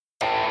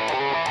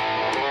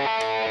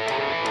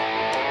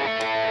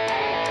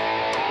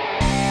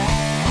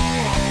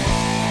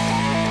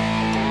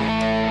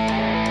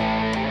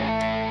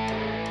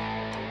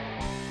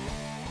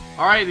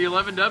All right, the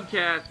 11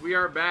 Dubcast, we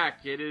are back.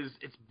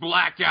 It's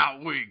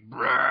blackout week.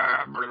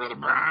 I'm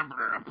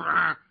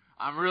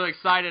really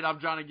excited.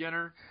 I'm Johnny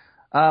Ginner.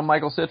 I'm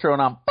Michael Citro,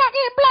 and I'm back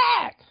in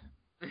black.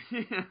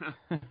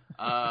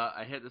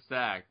 I hit the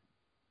sack.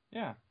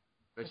 Yeah.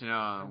 But,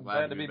 I'm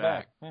glad to be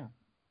back. Yeah.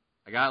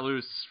 I got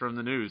loose from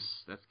the news.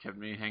 That's kept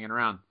me hanging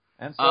around.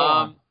 And so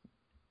on.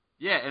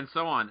 Yeah, and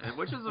so on,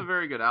 which is a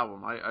very good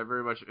album. I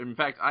very much... In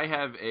fact, I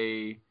have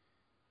a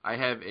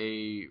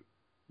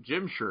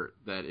gym shirt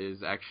that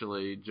is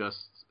actually just...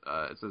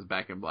 it says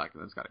Back in Black,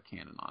 and it's got a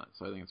cannon on it,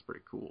 so I think it's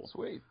pretty cool.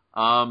 Sweet.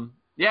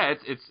 Yeah,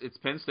 it's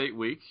Penn State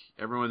week.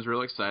 Everyone's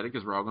really excited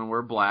because we're all going to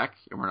wear black,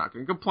 and we're not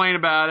going to complain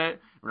about it.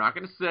 We're not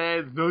going to say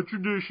it's not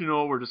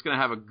traditional. We're just going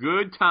to have a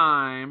good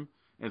time,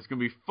 and it's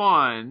going to be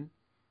fun,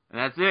 and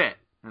that's it.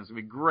 And it's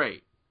going to be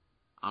great.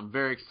 I'm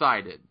very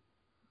excited,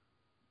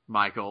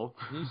 Michael.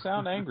 You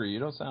sound angry. You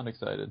don't sound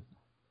excited.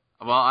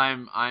 Well,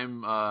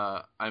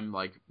 I'm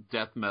like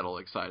death metal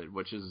excited,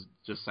 which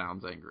just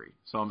sounds angry.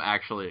 So I'm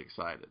actually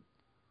excited.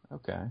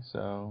 Okay,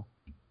 so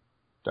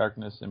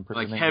darkness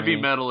imprisoning like heavy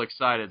me. metal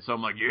excited. So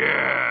I'm like,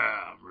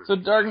 yeah. So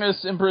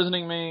darkness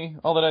imprisoning me.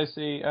 All that I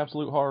see,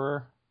 absolute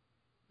horror.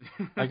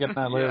 I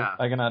cannot live. Yeah.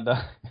 I cannot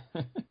die.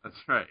 That's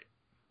right.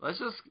 Let's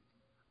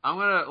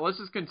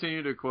just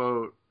continue to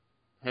quote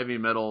heavy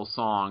metal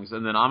songs,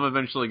 and then I'm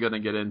eventually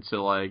gonna get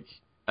into like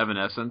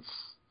Evanescence.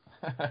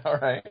 All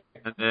right.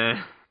 And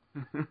then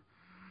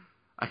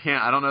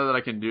I don't know that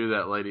I can do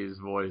that lady's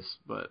voice,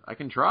 but I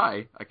can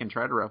try. I can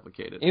try to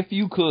replicate it. If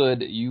you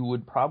could, you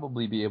would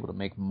probably be able to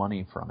make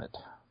money from it.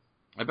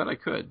 I bet I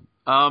could.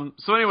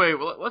 So anyway,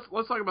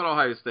 let's talk about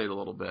Ohio State a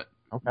little bit.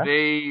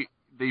 Okay.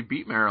 They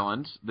beat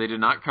Maryland. They did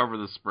not cover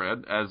the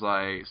spread, as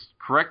I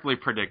correctly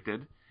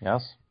predicted.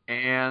 Yes.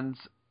 And,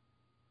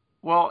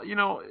 well,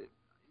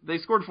 they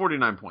scored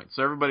 49 points.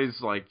 So everybody's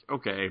like,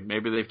 okay,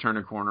 maybe they've turned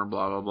a corner,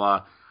 blah, blah,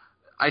 blah.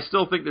 I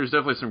still think there's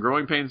definitely some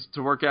growing pains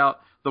to work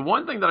out. The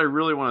one thing that I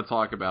really want to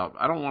talk about,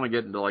 I don't want to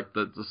get into like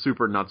the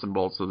super nuts and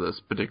bolts of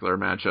this particular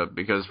matchup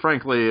because,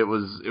 frankly, it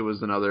was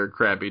another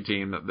crappy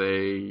team that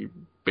they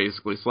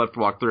basically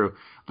sleptwalked through.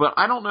 But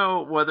I don't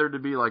know whether to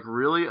be like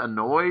really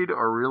annoyed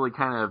or really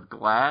kind of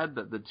glad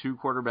that the two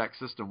quarterback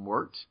system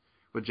worked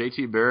with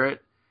J.T.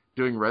 Barrett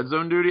doing red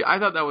zone duty. I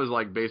thought that was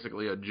like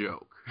basically a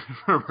joke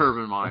from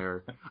Urban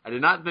Meyer. I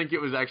did not think it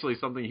was actually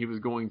something he was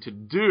going to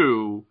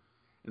do,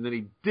 and then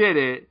he did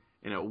it,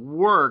 and it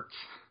worked,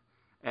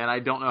 and I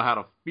don't know how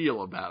to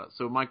feel about it.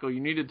 So, Michael, you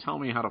need to tell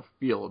me how to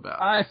feel about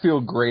it. I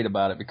feel great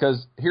about it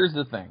because here's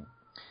the thing.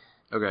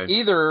 Okay.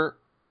 Either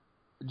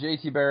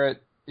J.T.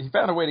 Barrett, he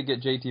found a way to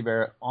get J.T.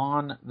 Barrett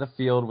on the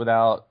field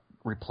without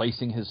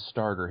replacing his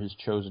starter, his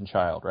chosen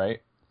child,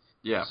 right?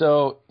 Yeah.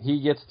 So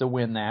he gets to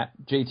win that.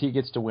 JT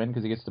gets to win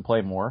because he gets to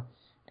play more.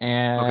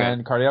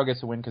 And Cardale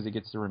gets to win because he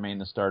gets to remain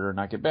the starter and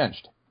not get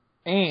benched.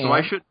 And so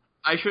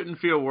I shouldn't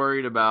feel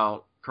worried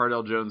about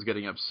Cardale Jones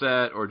getting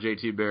upset or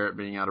JT Barrett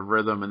being out of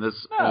rhythm and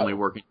this only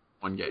working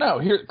one game. No,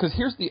 because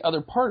here's the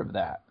other part of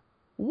that.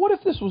 What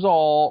if this was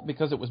all,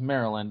 because it was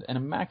Maryland, an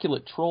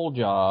immaculate troll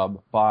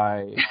job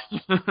by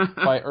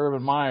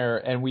Urban Meyer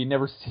and we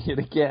never see it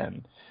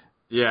again?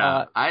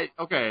 Yeah,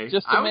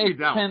 just to make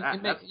Penn,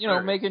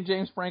 making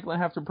James Franklin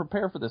have to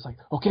prepare for this. Like,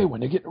 okay,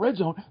 when they get in the red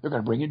zone, they're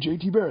going to bring in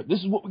J.T. Barrett. This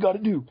is what we got to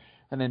do.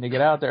 And then they get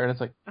out there, and it's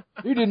like,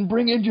 they didn't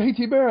bring in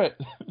J.T. Barrett.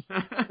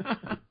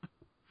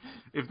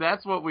 If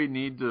that's what we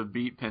need to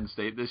beat Penn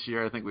State this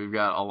year, I think we've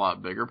got a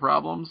lot bigger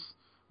problems.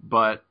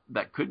 But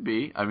that could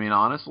be. I mean,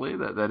 honestly,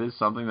 that is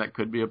something that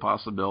could be a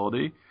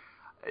possibility.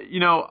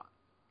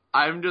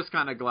 I'm just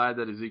kind of glad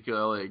that Ezekiel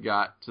Elliott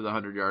got to the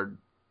 100-yard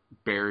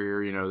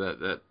barrier,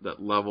 that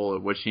level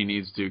at which he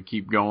needs to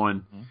keep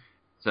going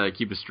to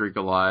keep a streak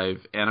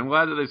alive. And I'm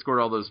glad that they scored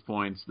all those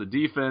points. The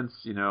defense,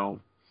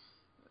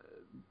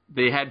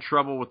 they had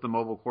trouble with the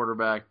mobile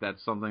quarterback.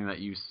 That's something that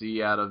you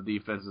see out of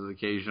defenses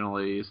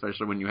occasionally,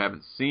 especially when you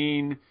haven't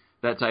seen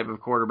that type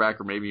of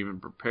quarterback or maybe even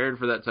prepared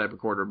for that type of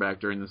quarterback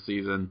during the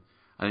season.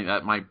 I think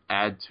that might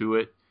add to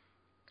it.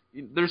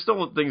 There's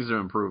still things to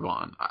improve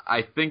on.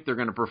 I think they're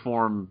going to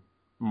perform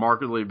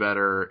markedly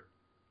better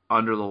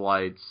under the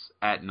lights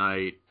at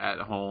night at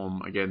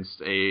home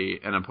against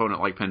an opponent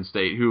like Penn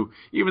State, who,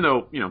 even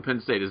though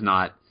Penn State is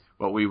not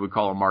what we would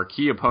call a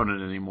marquee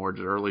opponent anymore,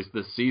 or at least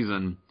this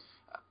season,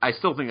 I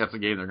still think that's a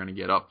game they're going to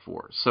get up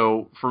for.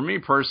 So for me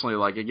personally,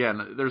 like,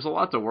 again, there's a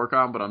lot to work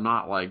on, but I'm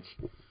not like,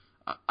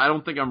 I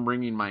don't think I'm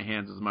wringing my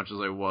hands as much as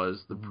I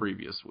was the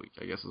previous week,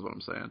 I guess is what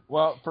I'm saying.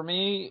 Well, for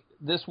me,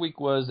 this week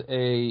was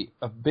a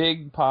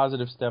big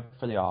positive step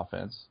for the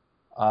offense.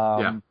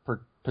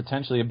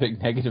 Potentially a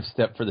big negative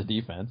step for the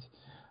defense.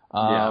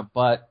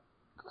 But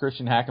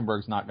Christian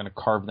Hackenberg's not going to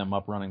carve them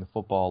up running the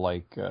football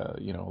like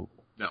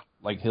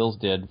like Hills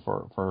did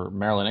for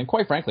Maryland. And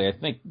quite frankly, I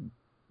think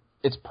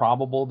it's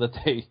probable that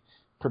they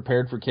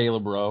prepared for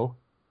Caleb Rowe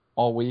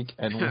all week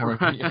and it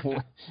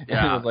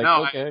was like,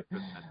 okay.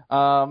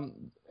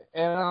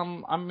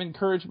 I'm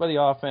encouraged by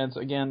the offense.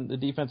 Again, the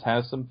defense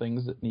has some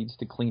things that needs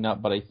to clean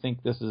up, but I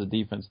think this is a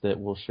defense that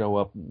will show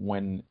up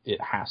when it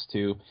has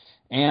to.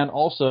 And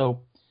also,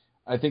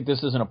 I think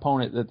this is an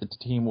opponent that the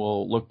team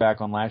will look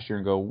back on last year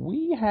and go,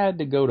 we had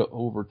to go to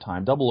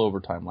overtime, double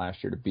overtime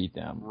last year to beat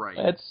them. Right.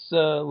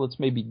 Let's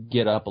maybe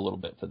get up a little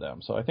bit for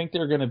them. So I think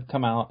they're going to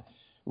come out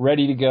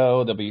ready to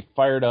go. They'll be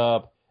fired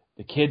up.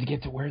 The kids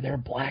get to wear their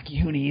black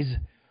unis.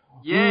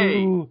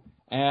 Yay! Ooh.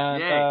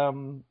 And Yay.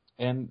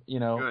 And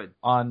Good.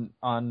 on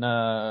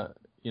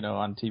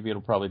TV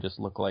it'll probably just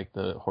look like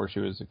the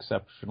horseshoe is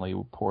exceptionally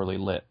poorly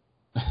lit.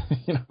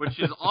 Which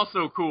is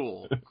also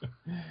cool.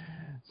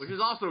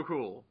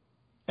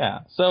 Yeah,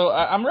 so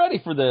I'm ready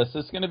for this.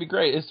 It's going to be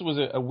great. This was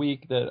a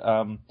week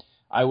that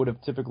I would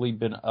have typically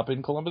been up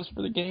in Columbus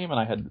for the game, and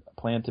I had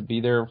planned to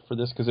be there for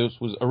this because this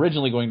was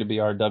originally going to be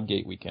our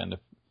Dubgate weekend,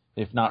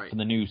 if not for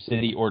the new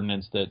city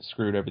ordinance that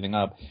screwed everything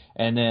up.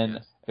 And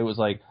then it was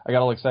like I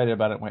got all excited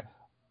about it and went,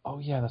 oh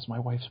yeah, that's my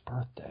wife's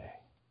birthday.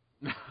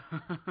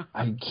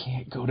 I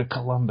can't go to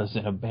Columbus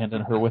and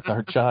abandon her with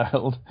our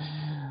child.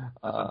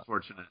 That's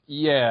unfortunate.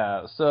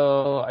 Yeah,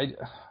 so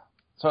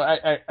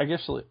I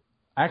guess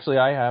actually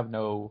I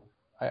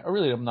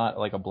really am not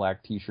like a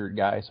black T-shirt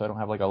guy, so I don't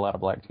have like a lot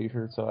of black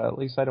T-shirts. So at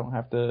least I don't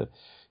have to,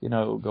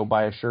 go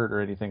buy a shirt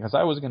or anything because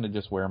I was going to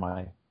just wear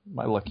my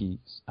lucky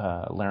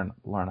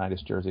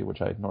Laronitis jersey,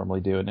 which I normally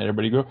do, and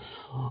everybody go,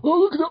 oh,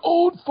 look at the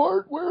old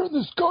fart wearing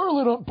the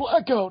scarlet on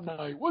blackout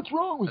night. What's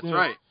wrong with him? That's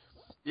right.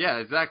 Yeah,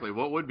 exactly.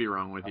 What would be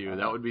wrong with you?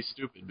 That would be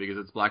stupid because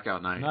it's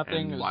blackout night.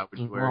 Nothing and why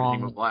would you wear wrong.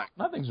 anything with black?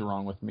 Nothing's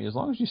wrong with me. As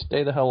long as you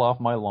stay the hell off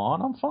my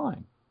lawn, I'm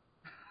fine.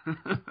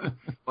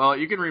 Well,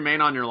 you can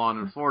remain on your lawn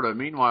in Florida.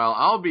 Meanwhile,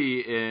 I'll be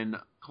in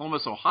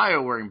Columbus,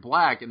 Ohio wearing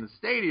black in the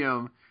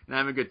stadium and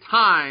having a good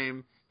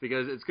time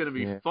because it's going to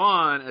be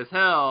fun as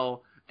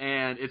hell.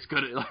 And it's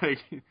going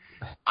to,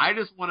 I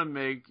just want to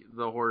make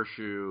the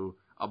horseshoe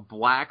a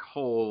black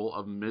hole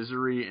of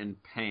misery and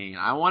pain.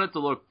 I want it to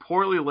look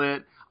poorly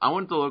lit. I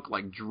want it to look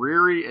like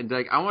dreary and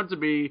dank. I want it to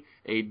be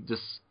a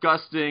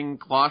disgusting,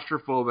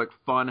 claustrophobic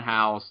fun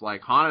house,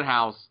 like haunted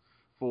house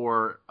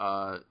for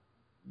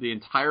the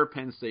entire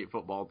Penn State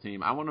football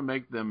team. I want to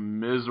make them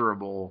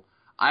miserable.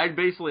 I'm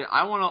going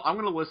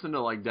to listen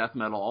to like death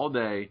metal all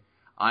day.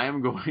 I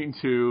am going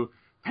to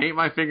paint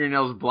my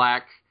fingernails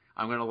black.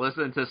 I'm going to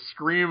listen to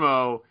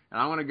Screamo, and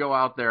I'm going to go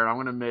out there and I'm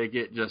going to make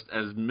it just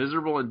as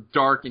miserable and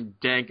dark and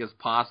dank as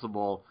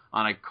possible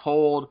on a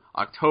cold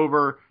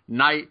October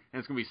night, and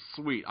it's going to be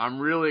sweet. I'm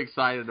really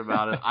excited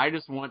about it. I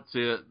just want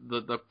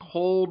the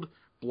cold,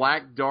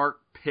 black,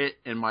 dark pit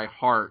in my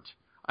heart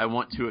I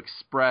want to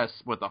express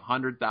with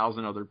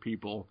 100,000 other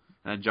people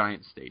in a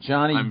giant stadium.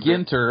 Johnny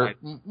Ginter,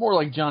 more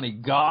like Johnny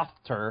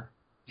Gothter.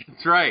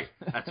 That's right.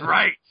 That's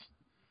right.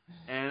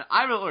 And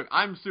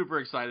I'm super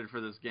excited for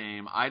this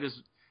game.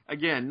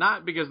 Again,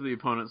 not because of the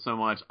opponent so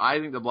much. I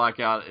think the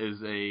blackout is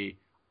a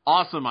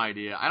awesome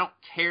idea. I don't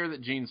care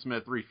that Gene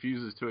Smith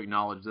refuses to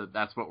acknowledge that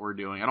that's what we're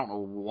doing. I don't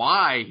know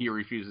why he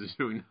refuses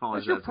to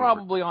acknowledge that. You're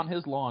probably on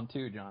his lawn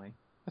too, Johnny.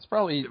 That's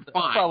probably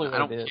fine. What I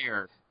don't it is.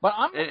 care. But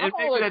maybe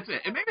that's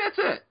it. And maybe that's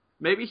it.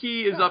 Maybe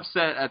he is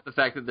upset at the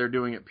fact that they're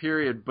doing it,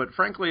 period. But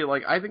frankly,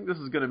 I think this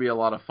is going to be a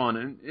lot of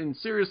fun. And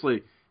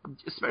seriously,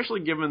 especially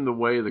given the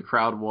way the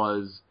crowd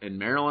was in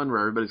Maryland,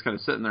 where everybody's kind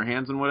of sitting their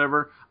hands and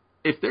whatever,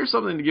 if there's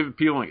something to give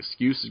people an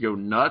excuse to go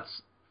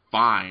nuts,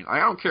 fine. I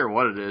don't care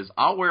what it is.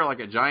 I'll wear like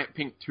a giant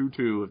pink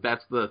tutu if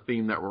that's the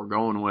theme that we're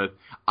going with.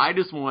 I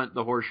just want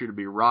the horseshoe to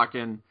be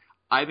rocking.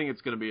 I think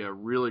it's going to be a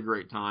really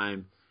great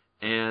time.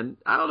 And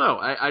I don't know.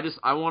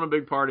 I want a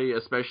big party,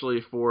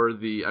 especially for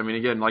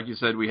again, like you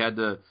said, we had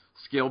to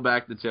scale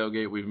back the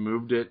tailgate. We've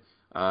moved it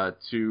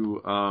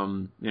to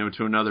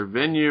another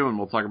venue, and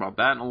we'll talk about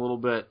that in a little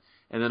bit.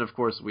 And then, of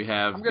course, we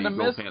have I'm going to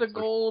miss the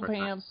Gold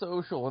Pants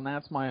Social, and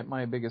that's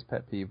my biggest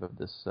pet peeve of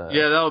this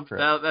trip.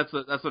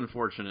 That's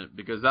unfortunate,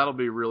 because that'll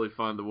be really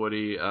fun, the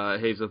Woody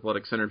Hayes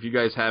Athletic Center. If you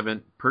guys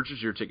haven't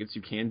purchased your tickets,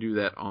 you can do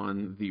that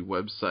on the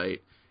website.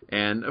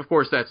 And, of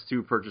course, that's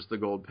to purchase the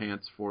gold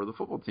pants for the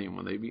football team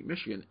when they beat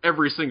Michigan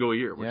every single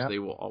year, which they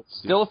will always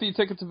do. Still a few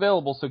tickets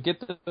available, so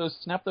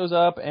snap those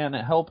up and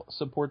help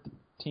support the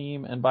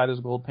team and buy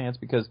those gold pants,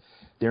 because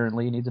Darren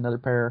Lee needs another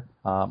pair.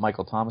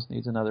 Michael Thomas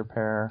needs another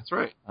pair. That's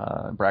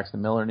right.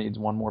 Braxton Miller needs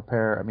one more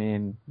pair. I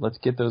mean, let's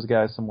get those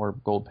guys some more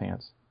gold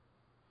pants.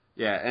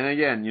 Yeah, and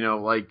again,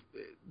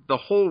 the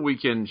whole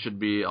weekend should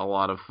be a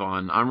lot of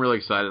fun. I'm really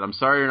excited. I'm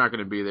sorry you're not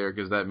going to be there,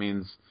 because that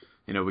means,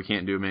 we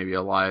can't do maybe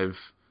a live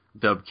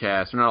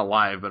dubcast, or not a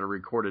live, but a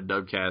recorded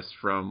dubcast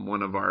from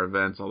one of our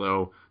events,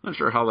 although I'm not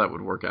sure how that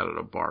would work out at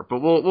a bar. But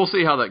we'll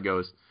see how that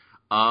goes.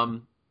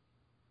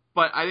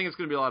 But I think it's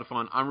going to be a lot of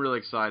fun. I'm really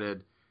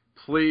excited.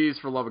 Please,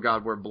 for love of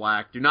God, wear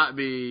black. Do not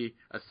be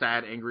a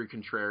sad, angry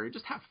contrarian.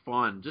 Just have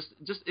fun.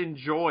 Just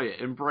enjoy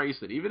it. Embrace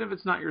it. Even if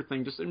it's not your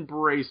thing, just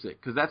embrace it,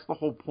 because that's the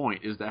whole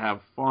point, is to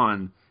have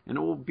fun. And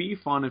it will be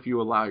fun if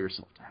you allow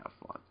yourself to have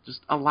fun.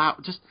 Just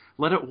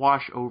let it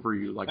wash over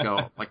you like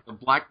the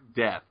Black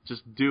Death.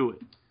 Just do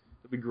it.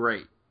 It'll be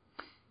great.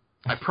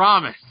 I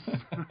promise.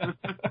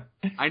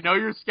 I know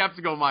you're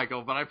skeptical,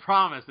 Michael, but I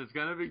promise it's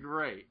going to be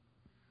great.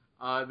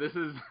 This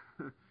is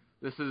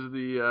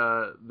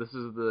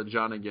the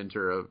Johnny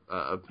Ginter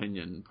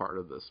opinion part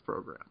of this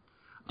program.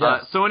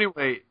 Yes. So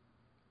anyway,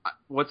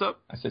 What's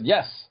up? I said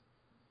yes.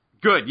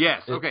 Good,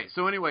 yes. Okay,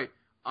 so anyway,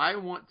 I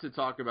want to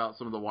talk about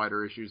some of the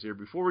wider issues here.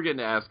 Before we get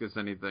into Ask Us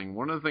Anything,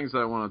 one of the things that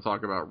I want to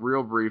talk about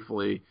real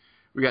briefly,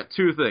 we got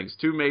two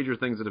major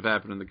things that have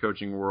happened in the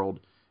coaching world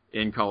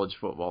in college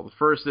football. The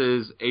first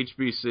is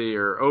HBC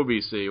or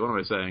OBC. What am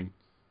I saying?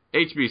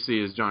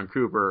 HBC is John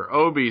Cooper.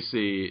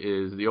 OBC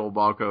is the old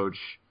ball coach.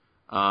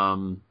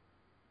 Am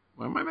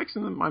I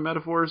mixing my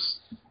metaphors?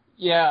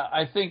 Yeah,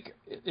 I think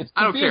it's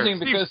confusing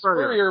because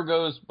Spurrier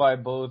goes by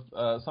both.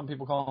 Some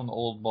people call him the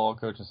old ball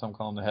coach, and some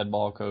call him the head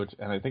ball coach.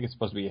 And I think it's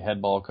supposed to be a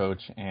head ball coach.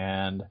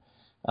 And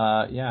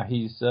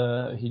he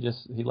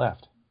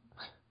left.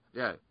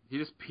 Yeah, he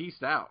just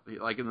peaced out.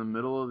 Like in the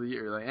middle of the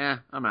year, like,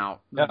 I'm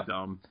out. That's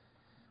dumb.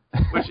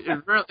 Which,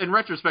 in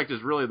retrospect,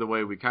 is really the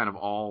way we kind of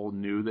all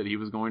knew that he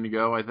was going to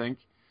go. I think.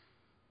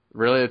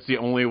 Really, it's the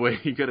only way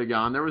he could have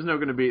gone. There was never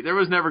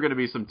going to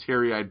be some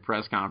teary-eyed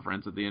press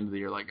conference at the end of the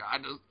year, like, I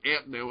just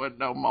can't do it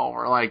no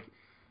more. Like,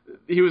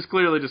 he was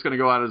clearly just going to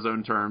go out on his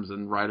own terms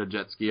and ride a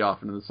jet ski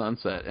off into the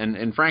sunset.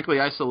 And frankly,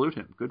 I salute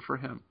him. Good for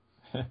him.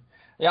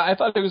 Yeah, I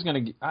thought it was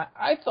going to.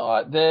 I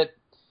thought that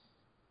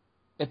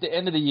at the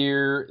end of the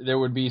year there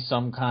would be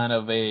some kind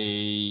of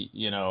a,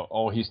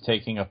 he's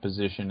taking a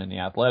position in the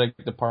athletic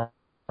department,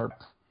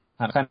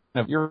 kind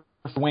of your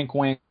wink,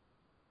 we're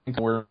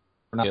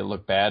not going to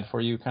look bad for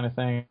you kind of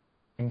thing.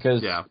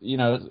 Because,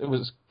 it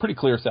was pretty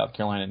clear South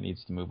Carolina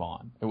needs to move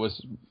on.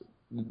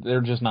 They're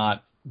just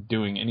not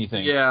doing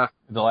anything. Yeah.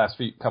 The last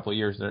couple of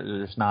years,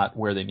 they're just not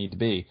where they need to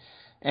be.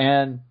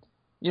 And,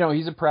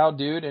 he's a proud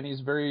dude, and he's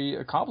a very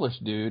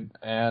accomplished dude.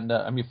 And,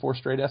 4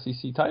 straight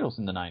SEC titles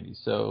in the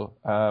 90s. So,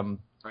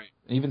 right.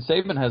 Even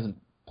Saban hasn't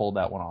pulled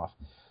that one off.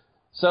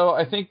 So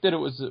I think that it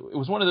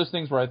was one of those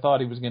things where I thought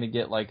he was going to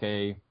get like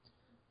a,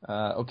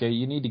 okay,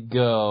 you need to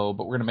go,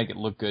 but we're going to make it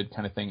look good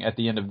kind of thing at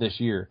the end of this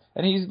year.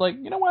 And he's like,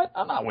 you know what?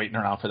 I'm not waiting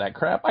around for that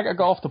crap. I got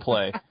golf to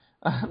play.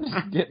 I'm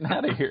just getting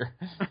out of here.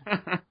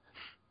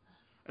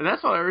 And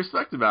that's what I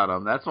respect about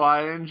him. That's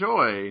why I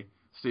enjoy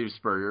Steve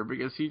Spurrier,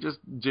 because he just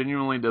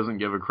genuinely doesn't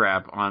give a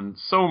crap on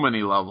so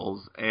many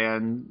levels,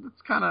 and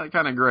it's kind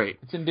of great.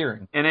 It's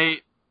endearing. In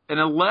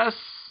a less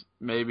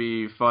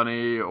maybe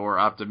funny or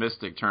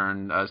optimistic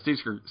turn, Steve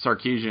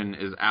Sarkisian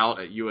is out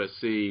at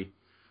USC.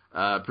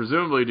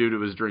 Presumably due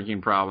to his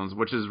drinking problems,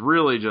 which is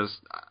really just,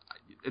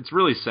 it's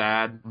really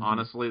sad,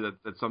 honestly,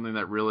 that's something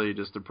that really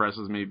just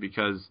depresses me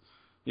because,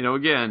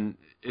 again,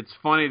 it's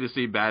funny to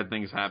see bad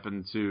things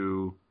happen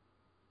to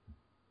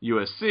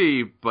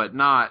USC, but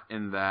not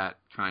in that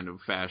kind of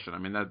fashion. I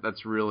mean,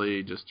 that's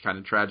really just kind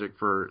of tragic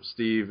for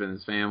Steve and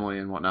his family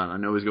and whatnot. I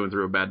know he's going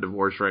through a bad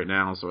divorce right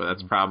now, so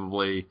that's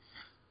probably,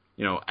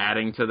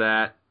 adding to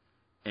that.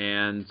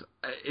 And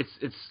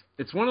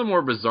it's one of the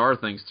more bizarre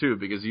things too,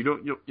 because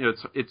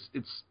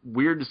it's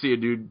weird to see a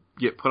dude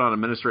get put on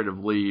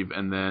administrative leave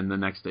and then the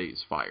next day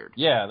he's fired.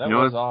 Yeah, that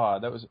was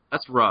odd.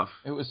 That's rough.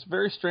 It was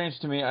very strange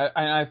to me.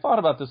 I thought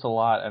about this a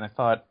lot, and I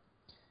thought,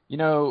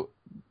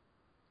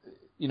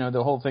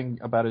 the whole thing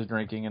about his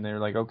drinking, and they're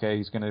like, okay,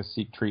 he's going to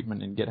seek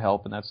treatment and get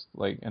help, and that's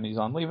like, and he's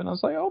on leave, and I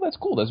was like, oh, that's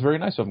cool, that's very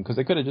nice of him, because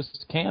they could have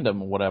just canned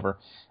him or whatever,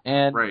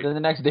 and then the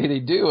next day they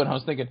do, and I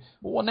was thinking,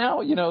 well,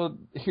 now,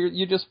 here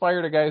you just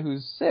fired a guy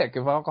who's sick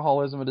of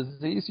alcoholism and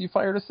disease, you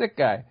fired a sick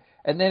guy,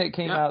 and then it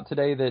came out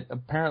today that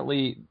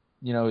apparently,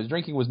 his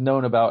drinking was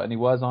known about, and he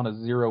was on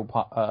a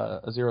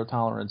zero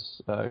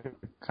tolerance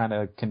kind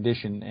of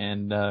condition,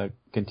 and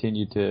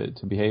continued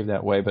to behave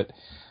that way, but.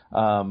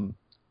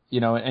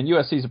 And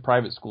USC is a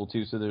private school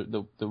too, so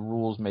the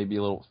rules may be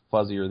a little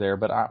fuzzier there.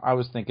 But I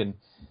was thinking,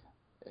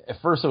 at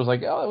first I was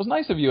like, oh, that was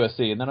nice of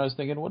USC, and then I was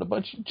thinking, what a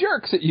bunch of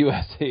jerks at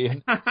USC.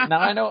 And now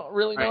I don't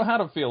really know how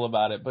to feel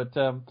about it. But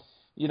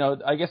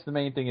I guess the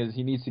main thing is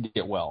he needs to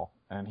get well,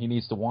 and he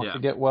needs to want to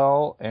get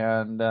well,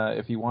 and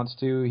if he wants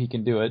to, he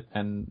can do it,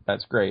 and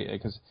that's great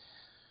because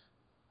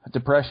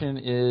depression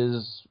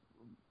is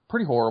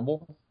pretty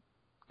horrible.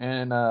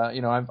 And,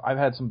 I've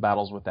had some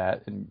battles with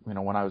that. And,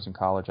 when I was in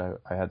college,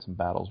 I had some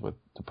battles with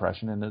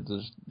depression. And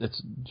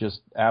it's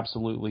just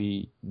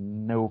absolutely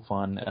no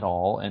fun at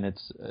all. And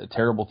it's a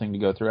terrible thing to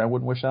go through. I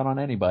wouldn't wish that on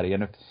anybody.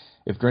 And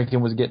if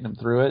drinking was getting him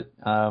through it,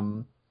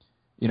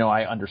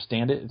 I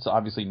understand it. It's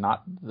obviously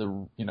not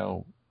the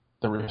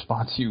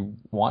response you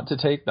want to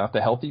take, not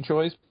the healthy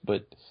choice.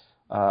 But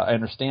I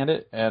understand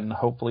it. And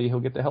hopefully he'll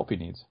get the help he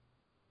needs.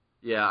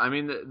 Yeah, I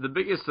mean, the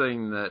biggest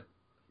thing that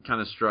kind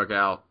of stuck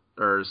out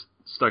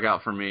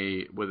for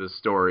me with his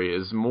story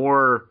is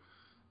more,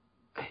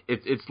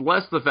 it's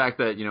less the fact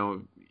that,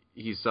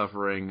 he's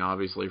suffering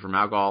obviously from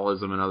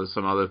alcoholism and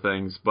some other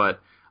things,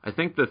 but I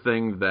think the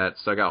thing that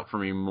stuck out for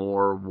me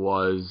more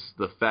was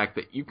the fact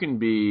that you can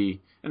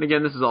be, and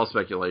again, this is all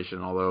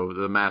speculation, although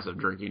the massive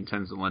drinking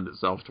tends to lend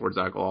itself towards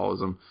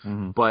alcoholism,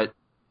 but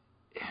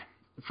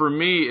for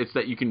me, it's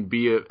that you can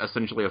be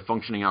essentially a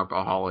functioning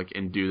alcoholic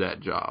and do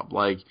that job.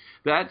 Like,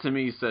 that to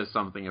me says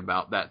something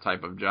about that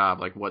type of job,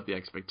 like what the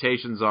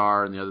expectations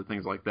are and the other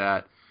things like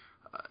that,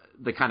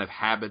 the kind of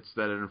habits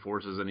that it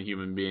enforces in a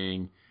human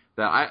being,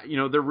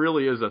 that there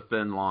really is a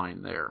thin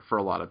line there for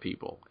a lot of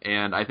people.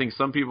 And I think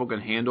some people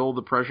can handle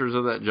the pressures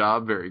of that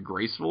job very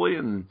gracefully,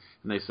 and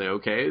they say,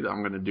 okay,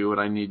 I'm going to do what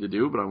I need to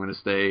do, but I'm going to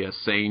stay a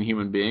sane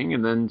human being.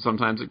 And then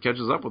sometimes it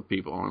catches up with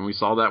people. And we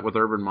saw that with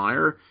Urban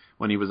Meyer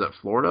when he was at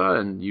Florida,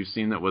 and you've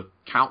seen that with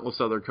countless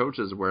other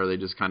coaches where they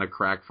just kind of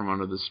crack from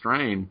under the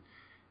strain.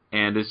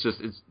 And it's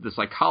the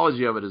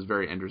psychology of it is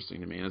very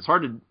interesting to me. And it's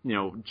hard to,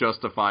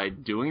 justify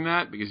doing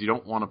that because you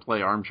don't want to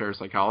play armchair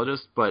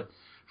psychologist, but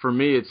for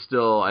me, it's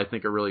still, I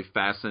think, a really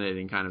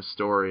fascinating kind of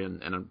story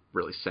in a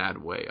really sad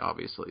way,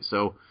 obviously.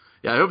 So,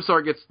 yeah, I hope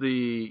Sark gets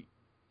the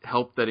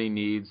help that he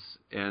needs,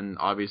 and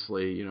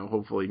obviously,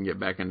 hopefully he can get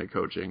back into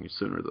coaching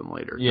sooner than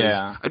later.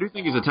 Yeah. I do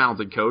think he's a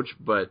talented coach,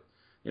 but,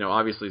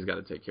 obviously he's got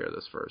to take care of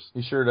this first.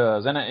 He sure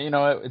does. And,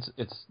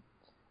 it's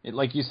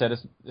like you said,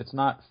 it's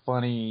not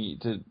funny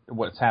to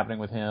what's happening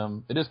with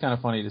him. It is kind of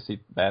funny to see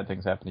bad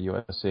things happen to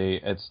USC.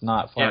 It's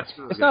not funny.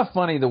 Yeah, it's not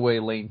funny the way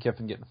Lane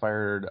Kiffin getting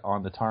fired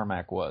on the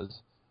tarmac was.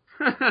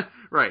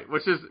 Right,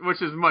 which is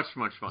much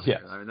funnier.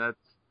 Yes. I mean,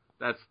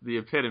 that's the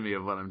epitome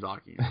of what I'm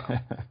talking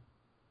about.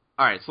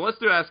 All right, so let's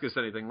do Ask Us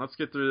Anything. Let's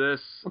get through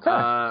this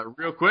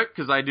real quick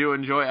because I do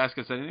enjoy Ask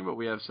Us Anything, but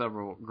we have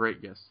several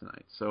great guests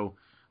tonight. So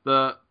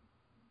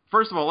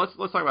first of all, let's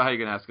talk about how you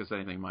can ask us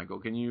anything, Michael.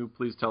 Can you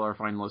please tell our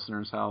fine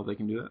listeners how they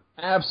can do that?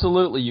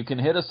 Absolutely. You can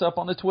hit us up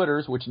on the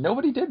Twitters, which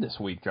nobody did this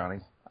week,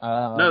 Johnny.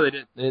 No, they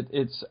didn't.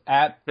 It's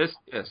at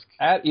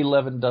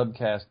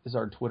 11Dubcast is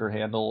our Twitter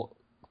handle.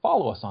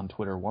 Follow us on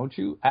Twitter, won't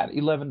you? At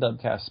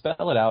 11Dubcast.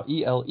 Spell it out,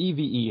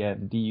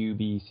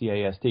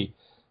 ELEVENDUBCAST.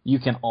 You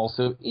can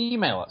also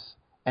email us.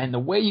 And the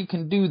way you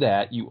can do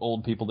that, you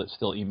old people that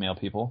still email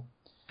people,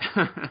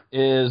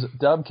 is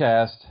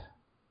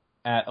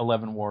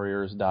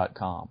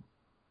dubcast@11warriors.com.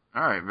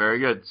 All right, very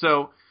good.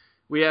 So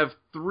we have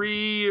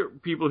 3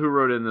 people who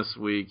wrote in this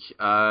week.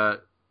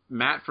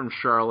 Matt from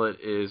Charlotte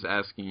is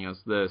asking us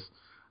this.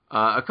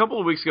 A couple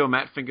of weeks ago,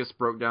 Matt Finkes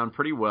broke down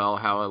pretty well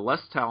how a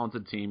less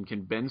talented team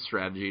can bend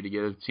strategy to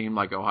give a team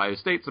like Ohio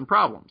State some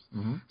problems.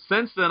 Mm-hmm.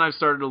 Since then, I've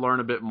started to learn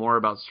a bit more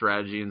about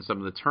strategy and some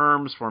of the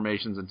terms,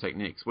 formations, and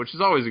techniques, which is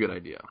always a good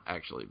idea,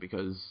 actually,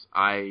 because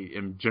I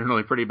am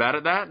generally pretty bad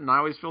at that, and I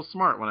always feel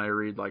smart when I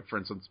read, like, for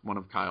instance, one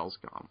of Kyle's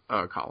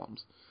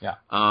columns. Yeah.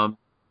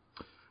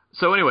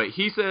 So anyway,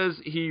 he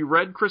says he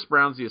read Chris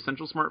Brown's The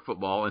Essential Smart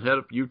Football and hit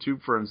up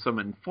YouTube for some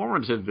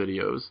informative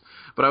videos,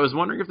 but I was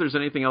wondering if there's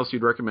anything else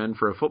you'd recommend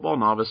for a football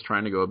novice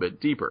trying to go a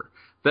bit deeper.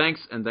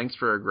 Thanks, and thanks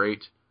for a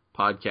great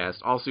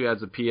podcast. Also, he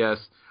adds a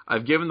P.S.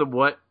 I've given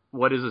the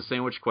what is a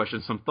sandwich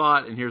question some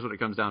thought, and here's what it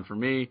comes down for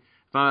me.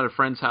 If I'm at a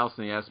friend's house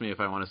and he asks me if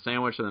I want a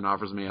sandwich and then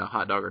offers me a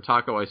hot dog or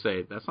taco, I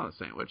say, that's not a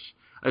sandwich.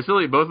 I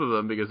still eat both of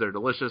them because they're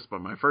delicious,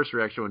 but my first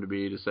reaction would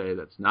be to say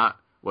that's not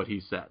what he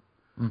said.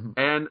 Mm-hmm.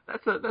 And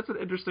that's an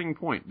interesting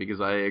point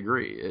because I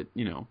agree.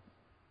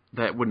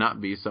 That would not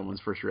be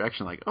someone's first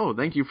reaction, like, "Oh,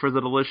 thank you for the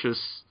delicious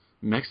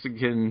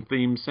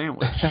Mexican-themed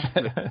sandwich.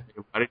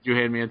 Why did you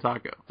hand me a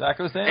taco?"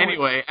 Taco sandwich.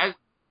 Anyway,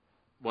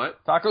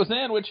 what? Taco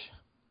sandwich.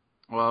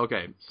 Well,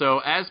 okay. So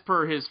as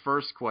per his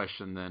first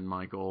question, then,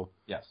 Michael.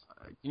 Yes.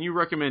 Can you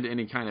recommend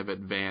any kind of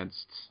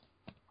advanced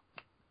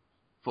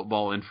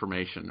football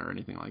information or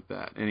anything like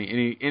that?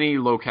 Any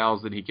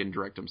locales that he can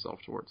direct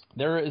himself towards?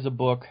 There is a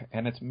book,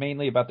 and it's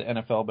mainly about the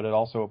NFL, but it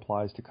also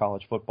applies to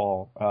college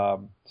football.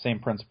 Same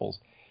principles.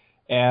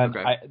 And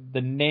okay.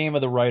 The name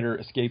of the writer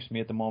escapes me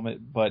at the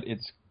moment, but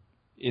it's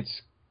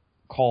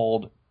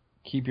called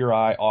Keep Your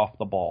Eye Off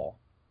the Ball.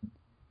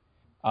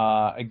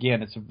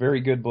 Again, it's a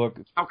very good book.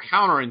 How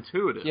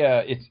counterintuitive.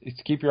 Yeah,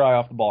 it's Keep Your Eye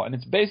Off the Ball. And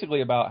it's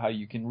basically about how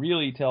you can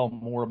really tell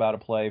more about a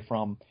play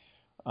from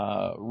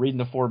reading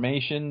the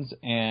formations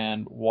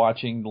and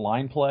watching the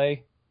line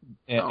play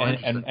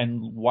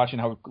and watching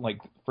how,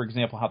 like, for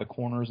example, how the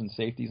corners and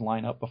safeties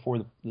line up before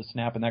the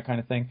snap and that kind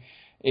of thing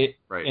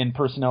in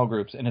personnel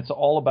groups. And it's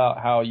all about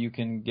how you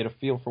can get a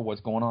feel for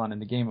what's going on in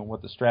the game and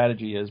what the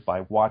strategy is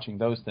by watching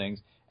those things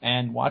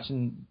and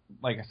watching,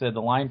 like I said,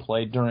 the line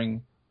play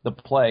during the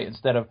play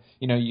instead of,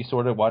 you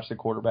sort of watch the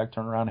quarterback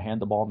turn around and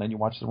hand the ball and then you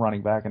watch the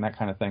running back and that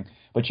kind of thing.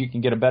 But you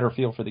can get a better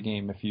feel for the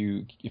game if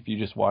you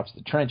just watch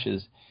the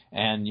trenches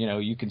and,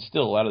 you can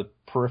still, out of the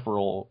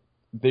peripheral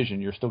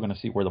vision, you're still going to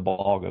see where the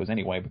ball goes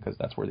anyway because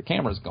that's where the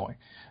camera's going.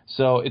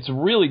 So it's a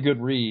really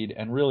good read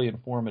and really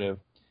informative.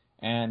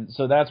 And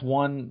so that's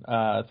one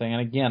thing.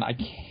 And again, I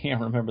can't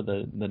remember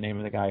the name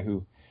of the guy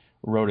who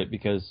wrote it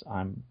because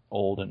I'm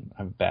old and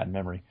I have a bad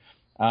memory.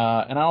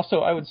 And also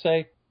I would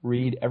say,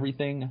 read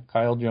everything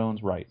Kyle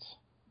Jones writes.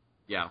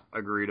 Yeah,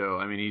 agreedo.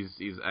 I mean,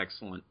 he's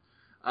excellent.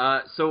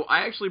 So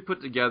I actually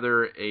put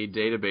together a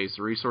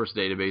resource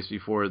database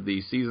before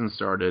the season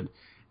started,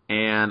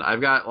 and I've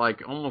got I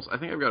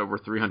think I've got over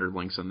 300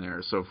 links in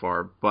there so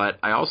far, but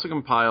I also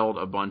compiled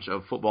a bunch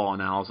of football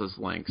analysis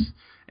links,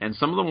 and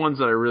some of the ones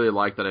that I really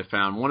like that I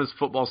found, one is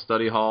Football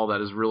Study Hall, that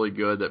is really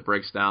good, that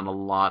breaks down a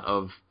lot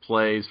of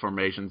plays,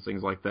 formations,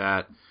 things like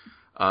that.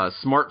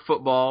 Smart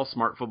Football,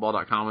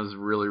 smartfootball.com is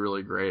really,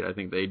 really great. I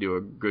think they do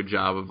a good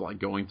job of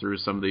going through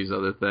some of these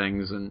other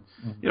things and,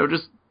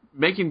 just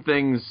making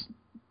things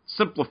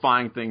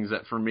simplifying things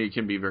that for me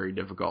can be very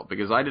difficult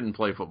because I didn't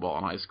play football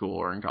in high school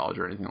or in college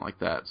or anything like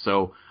that.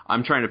 So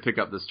I'm trying to pick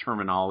up this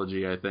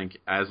terminology, I think,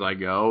 as I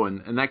go,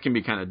 and that can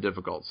be kind of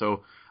difficult.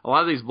 So a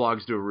lot of these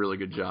blogs do a really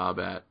good job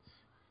at,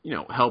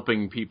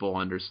 helping people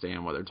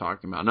understand what they're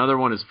talking about. Another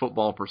one is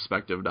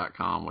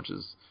footballperspective.com, which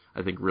is,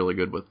 I think, really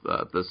good with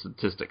the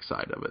statistics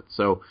side of it.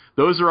 So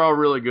those are all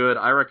really good.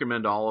 I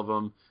recommend all of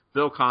them.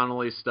 Bill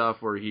Connolly's stuff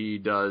where he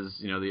does,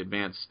 the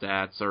advanced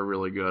stats are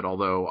really good,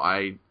 although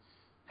I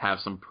have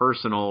some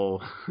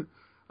personal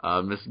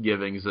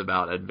misgivings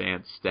about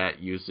advanced stat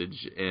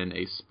usage in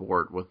a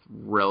sport with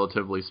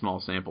relatively small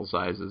sample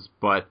sizes.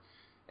 But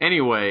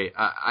anyway,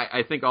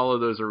 I think all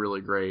of those are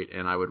really great,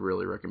 and I would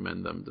really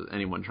recommend them to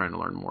anyone trying to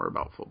learn more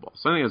about football.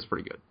 So I think that's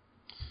pretty good.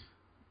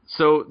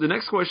 So the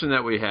next question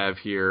that we have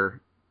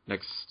here,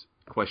 next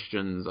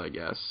questions, I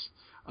guess,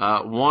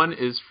 one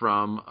is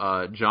from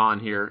John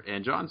here,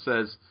 and John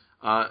says,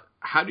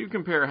 how do you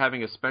compare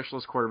having a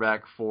specialist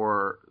quarterback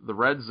for the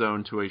red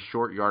zone to a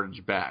short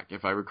yardage back?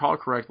 If I recall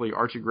correctly,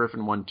 Archie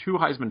Griffin won 2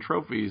 Heisman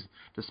trophies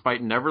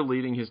despite never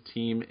leading his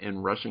team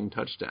in rushing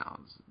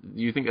touchdowns.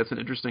 Do you think that's an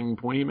interesting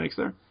point he makes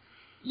there?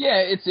 Yeah,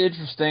 it's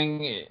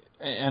interesting,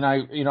 and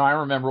I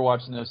remember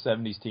watching those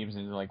 70s teams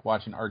and like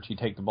watching Archie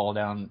take the ball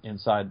down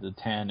inside the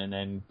 10 and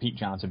then Pete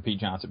Johnson.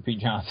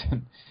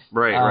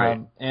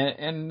 Right.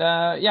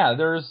 Yeah,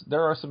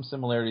 there are some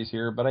similarities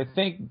here, but I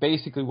think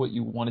basically what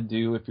you want to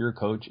do if you're a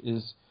coach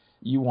is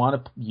you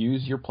want to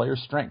use your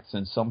players' strengths,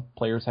 and some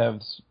players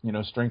have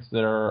strengths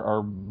that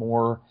are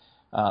more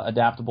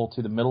adaptable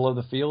to the middle of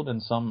the field,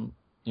 and some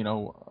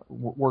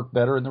work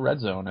better in the red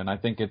zone. And I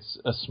think it's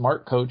a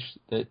smart coach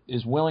that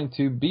is willing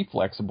to be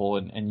flexible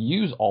and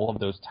use all of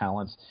those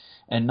talents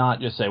and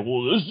not just say,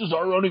 well, this is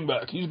our running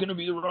back. He's going to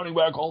be the running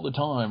back all the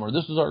time. Or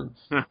this is our,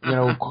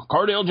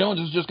 Cardale Jones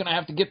is just going to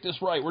have to get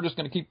this right. We're just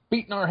going to keep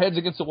beating our heads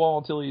against the wall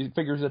until he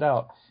figures it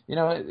out.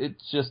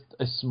 It's just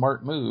a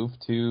smart move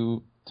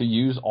to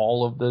use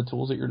all of the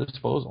tools at your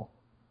disposal.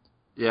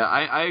 Yeah,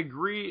 I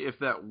agree if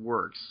that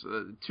works.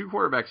 2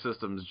 quarterback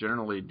systems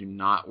generally do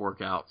not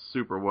work out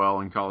super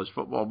well in college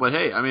football. But,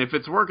 hey, I mean, if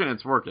it's working,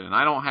 it's working. And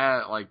I don't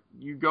have,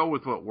 you go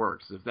with what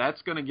works. If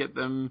that's going to get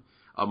them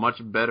a much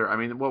better, I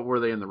mean, what were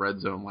they in the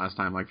red zone last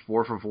time?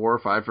 4 for 4,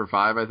 5 for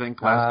 5, I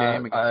think, last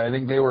game? I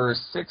think they were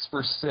 6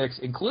 for 6,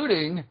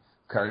 including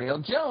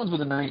Cardale Jones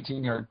with a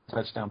 19-yard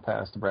touchdown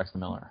pass to Braxton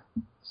Miller.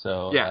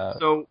 So,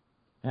 So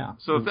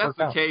if that's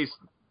the case...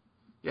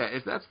 Yeah,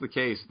 if that's the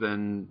case,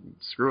 then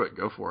screw it,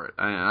 go for it.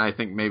 And I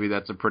think maybe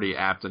that's a pretty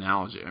apt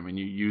analogy. I mean,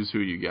 you use who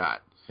you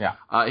got. Yeah.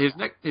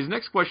 His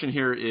next question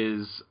here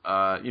is,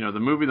 the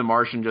movie The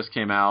Martian just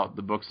came out.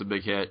 The book's a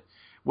big hit.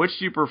 Which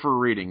do you prefer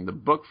reading, the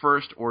book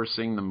first or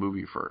seeing the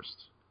movie first?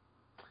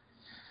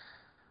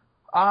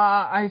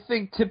 I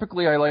think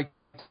typically I like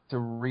to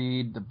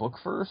read the book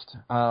first.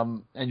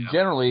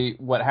 Generally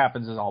what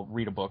happens is I'll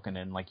read a book and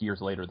then years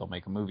later they'll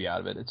make a movie out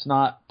of it. It's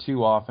not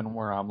too often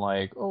where I'm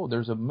like, oh,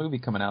 there's a movie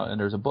coming out and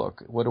there's a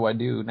book. What do I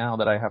do now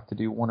that I have to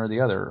do one or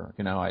the other?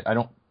 I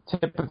don't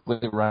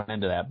typically run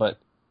into that. But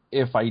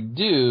if I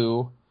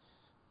do,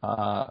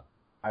 I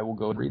will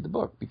go and read the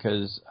book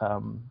because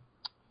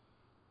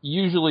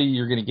usually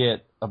you're going to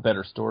get a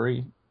better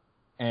story.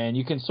 And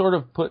you can sort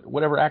of put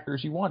whatever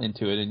actors you want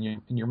into it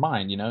in your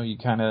mind. You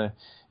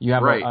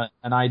have right.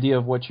 An idea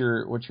of what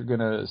you're going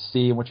to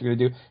see and what you're going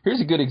to do.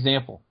 Here's a good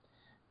example.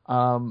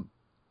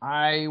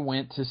 I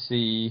went to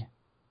see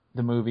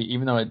the movie,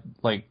 even though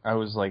I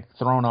was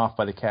thrown off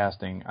by the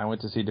casting. I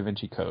went to see Da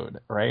Vinci Code.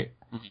 Right.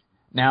 Mm-hmm.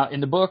 Now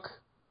in the book,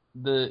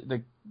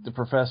 the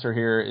professor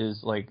here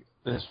is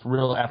this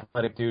real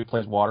athletic dude,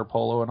 plays water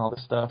polo and all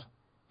this stuff,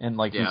 and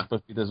he's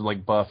supposed to be this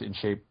buff in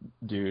shape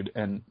dude,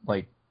 and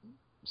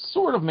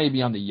sort of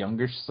maybe on the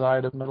youngish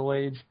side of middle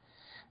age.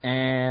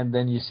 And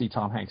then you see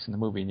Tom Hanks in the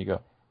movie and you go,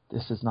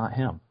 this is not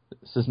him.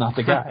 This is not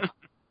the guy.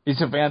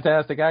 He's a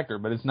fantastic actor,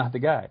 but it's not the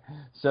guy.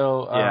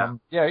 So,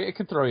 it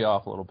could throw you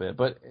off a little bit.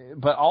 But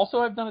also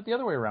I've done it the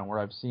other way around where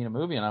I've seen a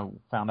movie and I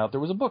found out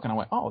there was a book and I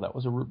went, oh, that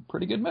was a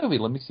pretty good movie.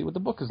 Let me see what the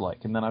book is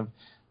like. And then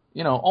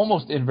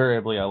almost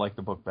invariably I like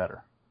the book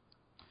better.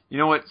 You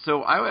know what?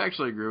 So I would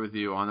actually agree with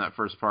you on that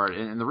first part.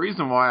 And the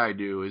reason why I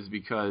do is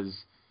because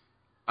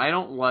I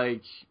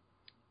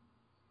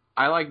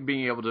like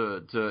being able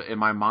to, in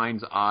my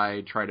mind's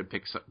eye, try to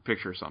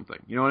picture something.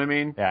 You know what I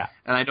mean? Yeah.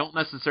 And I don't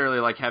necessarily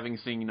like having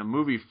seen a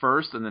movie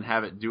first and then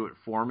have it do it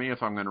for me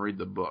if I'm going to read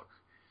the book.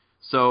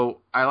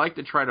 So I like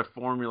to try to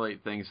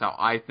formulate things how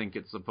I think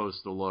it's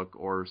supposed to look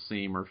or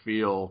seem or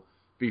feel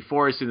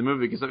before I see the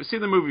movie. Because if I see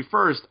the movie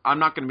first, I'm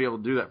not going to be able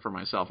to do that for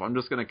myself. I'm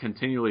just going to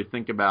continually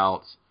think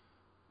about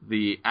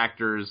the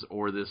actors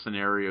or the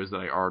scenarios that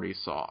I already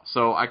saw.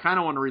 So I kind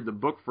of want to read the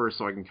book first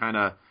so I can kind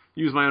of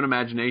use my own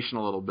imagination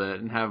a little bit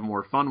and have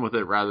more fun with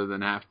it rather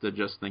than have to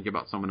just think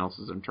about someone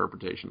else's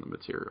interpretation of the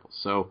material.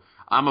 So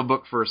I'm a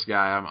book first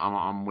guy.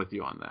 I'm with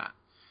you on that.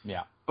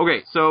 Yeah.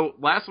 Okay, so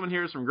last one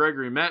here is from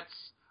Gregory Metz.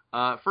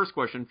 First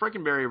question,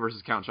 Frankenberry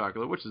versus Count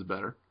Chocula, which is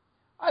better?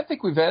 I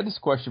think we've had this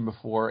question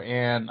before,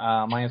 and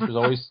my answer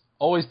is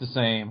always the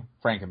same,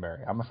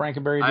 Frankenberry. I'm a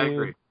Frankenberry dude. I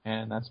agree.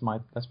 and that's my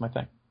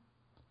thing.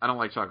 I don't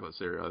like chocolate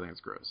cereal. I think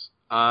it's gross.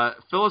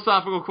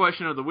 Philosophical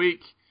question of the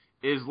week.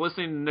 Is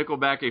listening to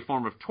Nickelback a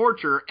form of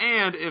torture?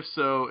 And if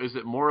so, is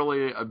it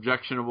morally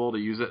objectionable to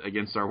use it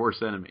against our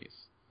worst enemies?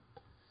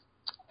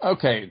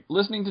 Okay,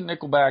 listening to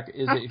Nickelback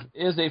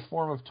is a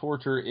form of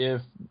torture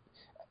if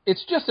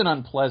it's just an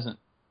unpleasant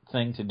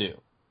thing to do.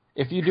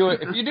 If you do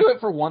it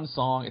for one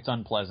song, it's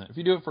unpleasant. If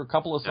you do it for a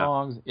couple of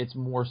songs, it's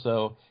more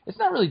so. It's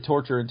not really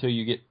torture until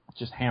you get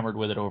just hammered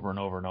with it over and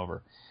over and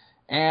over.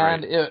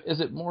 And is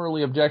it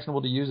morally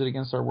objectionable to use it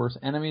against our worst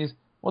enemies?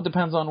 Well, it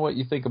depends on what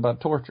you think about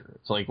torture.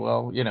 It's like,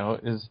 well,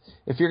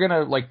 if you're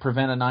gonna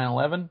prevent a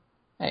 9/11,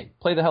 hey,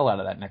 play the hell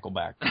out of that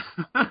Nickelback.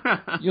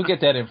 You'll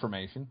get that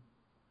information.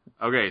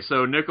 Okay,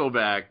 so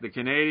Nickelback, the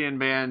Canadian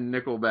band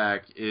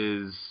Nickelback,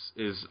 is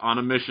on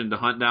a mission to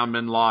hunt down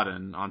Bin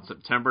Laden on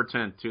September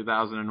 10th,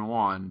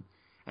 2001,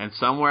 and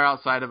somewhere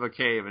outside of a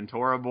cave in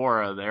Tora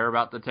Bora, they're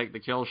about to take the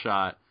kill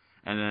shot,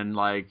 and then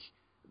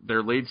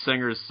their lead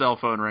singer's cell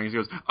phone rings. He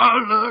goes,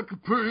 "I like a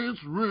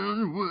prince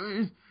run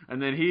away."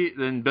 And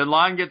then Bin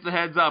Laden gets the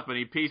heads up and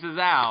he pieces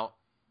out,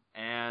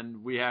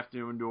 and we have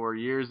to endure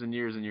years and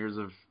years and years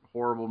of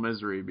horrible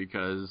misery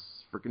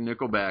because freaking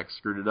Nickelback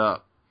screwed it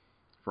up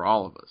for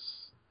all of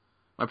us.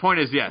 My point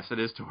is, yes, it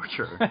is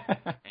torture,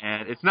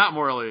 and it's not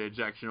morally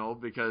objectionable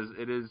because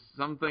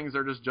some things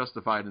are just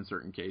justified in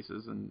certain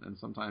cases, and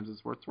sometimes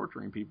it's worth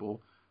torturing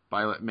people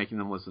by making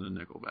them listen to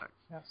Nickelback.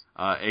 Yes.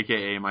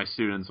 AKA my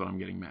students when I'm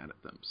getting mad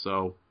at them.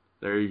 So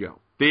there you go.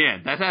 The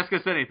end. That's Ask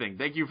Us Anything.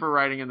 Thank you for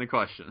writing in the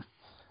question.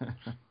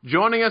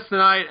 Joining us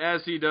tonight,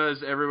 as he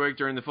does every week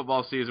during the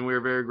football season, we are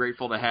very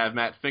grateful to have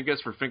Matt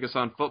Finkes for Finkes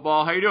on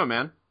Football. How you doing,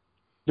 man?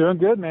 Doing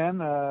good, man.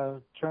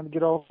 Trying to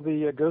get off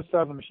the ghost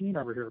out of the machine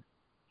over here.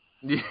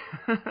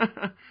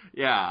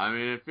 Yeah, I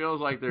mean, it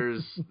feels like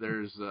there's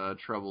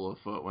trouble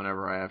afoot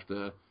whenever I have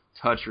to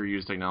touch or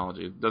use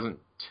technology. It doesn't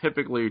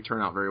typically turn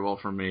out very well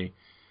for me.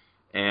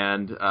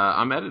 And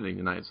I'm editing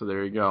tonight, so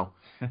there you go.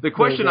 The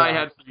question I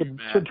had for you,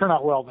 Matt... Should turn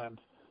out well, then.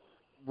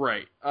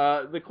 Right.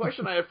 The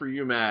question I have for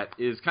you, Matt,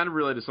 is kind of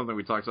related to something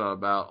we talked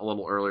about a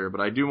little earlier,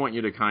 but I do want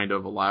you to kind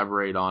of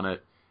elaborate on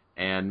it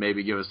and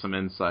maybe give us some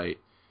insight.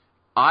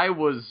 I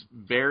was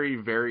very,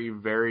 very,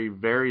 very,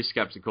 very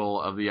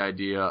skeptical of the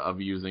idea of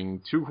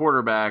using two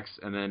quarterbacks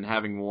and then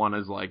having one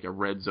as like a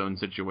red zone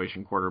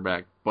situation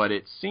quarterback, but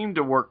it seemed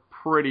to work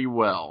pretty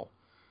well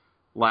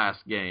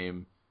last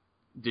game.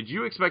 Did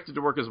you expect it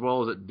to work as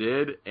well as it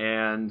did?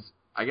 And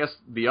I guess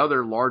the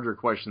other larger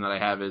question that I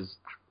have is,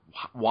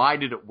 why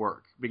did it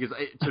work? Because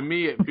to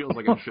me, it feels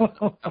like it shouldn't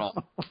have at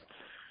all.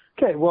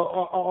 Okay,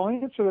 well, I'll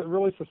answer that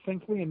really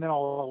succinctly, and then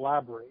I'll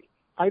elaborate.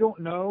 I don't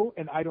know,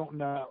 and I don't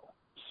know.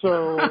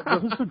 So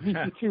those would be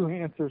the two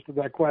answers to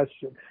that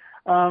question.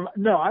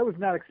 No, I was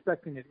not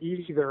expecting it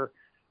either.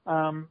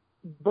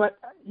 But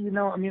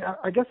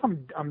I guess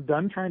I'm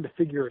done trying to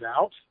figure it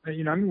out.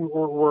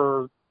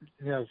 We're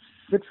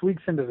 6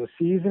 weeks into the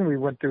season. We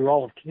went through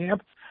all of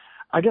camp.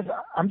 I guess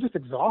I'm just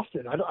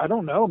exhausted. I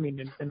don't know. I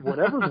mean, and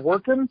whatever's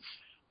working,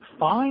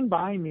 fine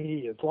by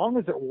me as long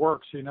as it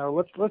works.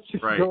 Let's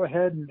just go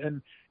ahead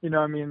and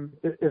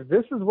if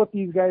this is what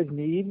these guys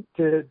need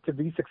to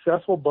be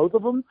successful, both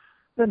of them,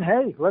 then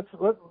hey, let's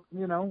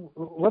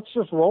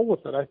just roll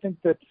with it. I think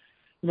that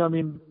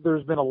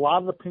there's been a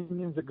lot of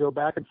opinions that go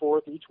back and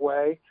forth each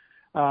way.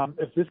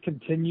 If this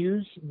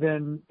continues,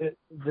 then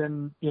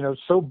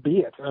so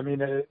be it. I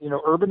mean,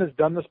 Urban has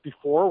done this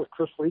before with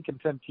Chris Leak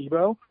and Tim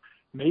Tebow.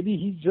 Maybe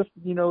he's just,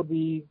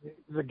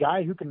 the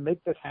guy who can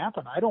make this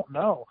happen. I don't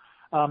know.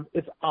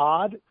 It's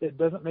odd. It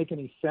doesn't make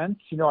any sense.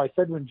 I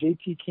said when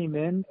JT came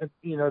in,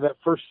 that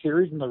first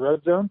series in the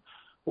red zone,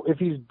 if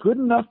he's good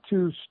enough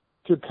to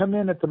come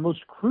in at the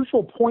most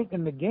crucial point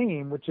in the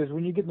game, which is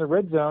when you get in the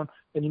red zone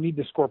and you need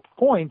to score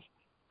points,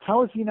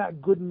 how is he not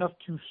good enough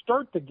to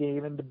start the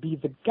game and to be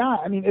the guy?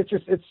 I mean,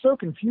 it's so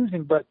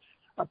confusing. But,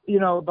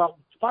 about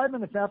 5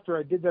 minutes after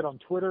I did that on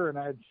Twitter and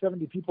I had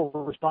 70 people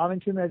responding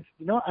to me,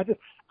 I said,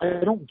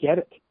 I don't get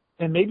it.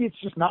 And maybe it's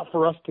just not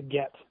for us to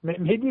get.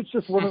 Maybe it's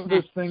just one of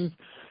those things,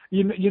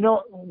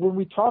 when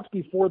we talked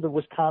before the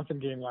Wisconsin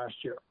game last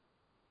year,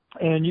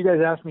 and you guys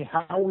asked me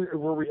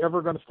were we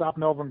ever going to stop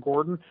Melvin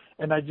Gordon,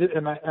 and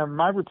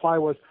my reply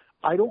was,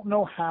 I don't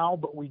know how,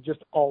 but we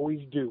just always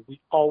do. We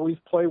always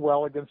play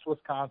well against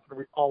Wisconsin.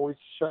 We always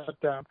shut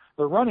down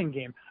the running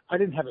game. I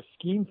didn't have a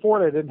scheme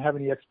for it. I didn't have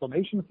any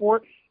explanation for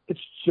it. It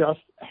just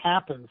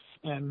happens.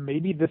 And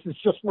maybe this is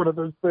just one of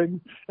those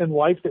things in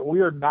life that we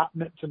are not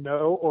meant to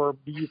know or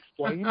be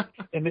explained,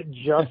 and it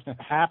just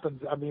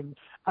happens. I mean,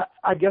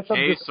 I guess I'm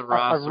hey, just...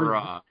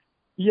 Sarah.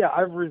 Yeah,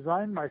 I've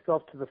resigned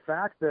myself to the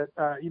fact that,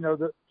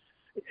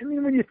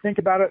 when you think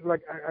about it,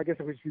 like, I guess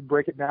if we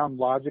break it down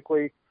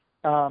logically,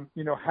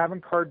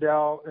 having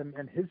Cardell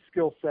and his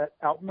skill set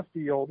out in the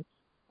field,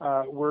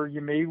 where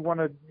you may want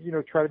to,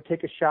 try to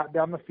take a shot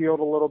down the field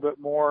a little bit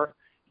more.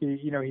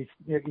 He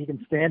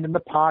can stand in the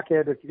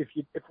pocket.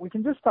 If we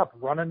can just stop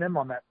running him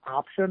on that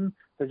option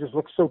that just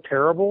looks so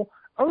terrible.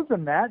 Other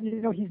than that,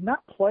 he's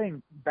not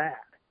playing bad.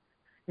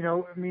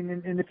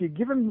 And if you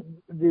give him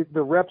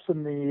the reps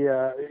and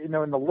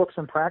and the looks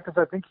in practice,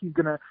 I think he's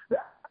gonna.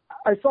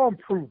 I saw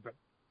improvement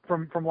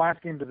from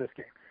last game to this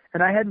game,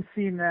 and I hadn't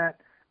seen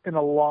that in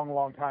a long,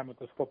 long time with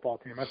this football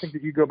team. I think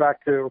that you go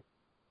back to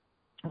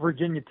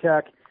Virginia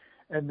Tech,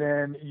 and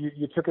then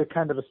you took a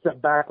kind of a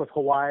step back with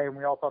Hawaii, and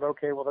we all thought,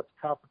 okay, well, that's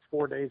tough. It's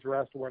 4 days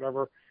rest or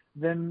whatever.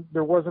 Then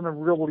there wasn't a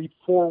real leap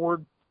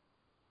forward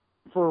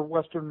for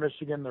Western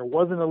Michigan. There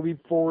wasn't a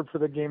leap forward for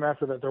the game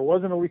after that. There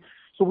wasn't a leap.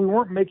 So we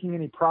weren't making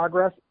any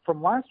progress.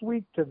 From last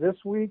week to this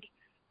week,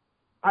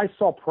 I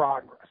saw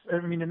progress.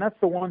 And that's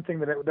the one thing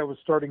that was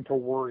starting to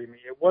worry me.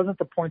 It wasn't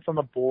the points on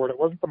the board. It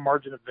wasn't the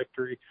margin of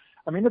victory.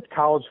 It's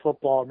college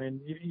football.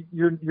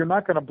 You're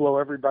not going to blow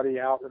everybody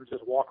out and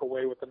just walk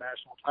away with the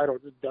national title.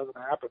 It just doesn't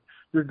happen.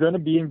 You're going to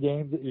be in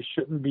games that you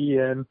shouldn't be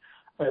in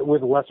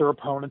with lesser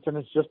opponents, and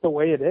it's just the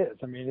way it is.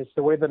 It's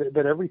the way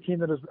that every team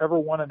that has ever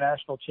won a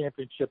national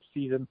championship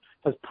season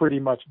has pretty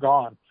much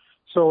gone.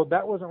 So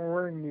that wasn't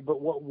worrying me, but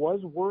what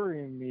was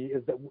worrying me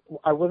is that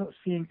I wasn't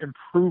seeing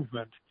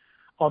improvement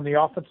on the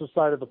offensive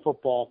side of the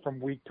football from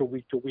week to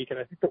week to week, and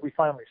I think that we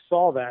finally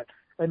saw that.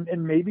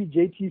 And maybe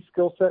JT's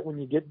skill set, when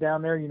you get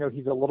down there,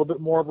 he's a little bit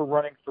more of a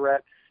running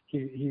threat.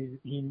 He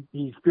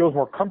feels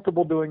more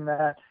comfortable doing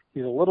that.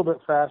 He's a little bit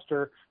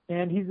faster,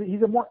 and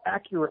he's a more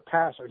accurate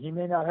passer. He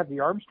may not have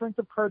the arm strength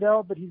of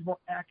Cardell, but he's more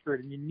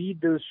accurate, and you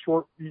need those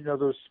short,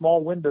 those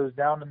small windows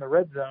down in the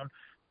red zone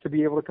to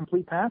be able to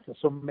complete passes.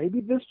 So maybe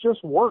this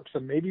just works,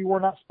 and maybe we're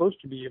not supposed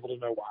to be able to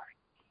know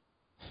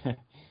why.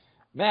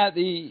 Matt,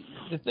 the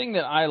thing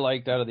that I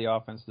liked out of the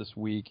offense this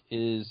week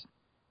is,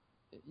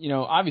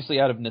 obviously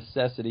out of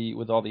necessity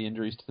with all the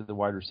injuries to the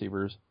wide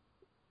receivers,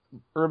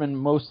 Urban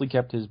mostly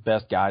kept his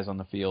best guys on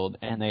the field,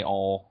 and they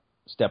all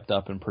stepped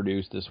up and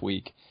produced this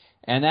week.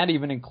 And that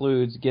even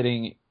includes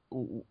getting,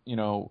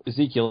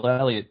 Ezekiel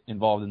Elliott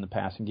involved in the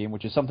passing game,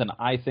 which is something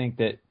I think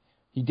that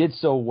he did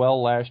so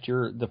well last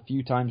year, the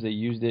few times they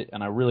used it,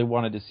 and I really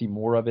wanted to see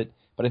more of it.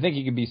 But I think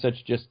he can be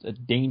such just a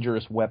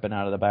dangerous weapon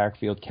out of the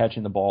backfield,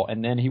 catching the ball,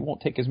 and then he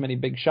won't take as many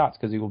big shots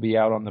because he will be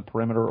out on the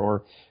perimeter or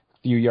a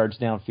few yards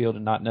downfield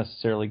and not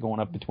necessarily going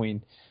up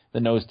between the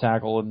nose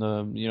tackle and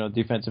the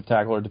defensive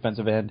tackle or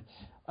defensive end.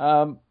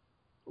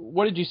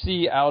 What did you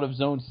see out of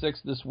Zone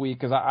 6 this week?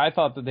 Because I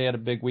thought that they had a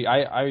big week.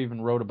 I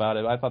even wrote about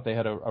it. I thought they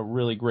had a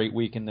really great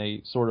week, and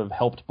they sort of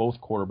helped both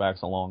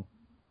quarterbacks along.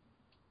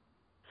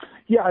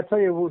 Yeah, I tell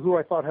you who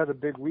I thought had a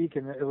big week,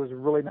 and it was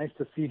really nice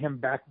to see him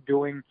back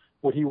doing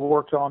what he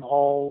worked on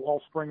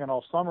all spring and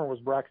all summer, was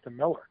Braxton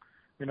Miller.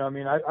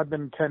 I've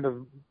been kind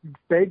of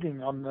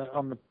begging on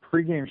the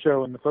pregame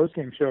show and the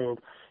postgame show,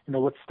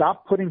 let's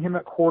stop putting him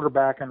at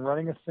quarterback and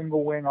running a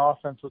single wing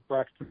offense with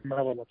Braxton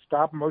Miller. Let's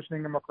stop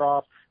motioning him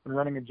across and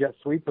running a jet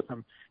sweep with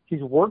him.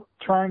 He's worked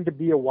trying to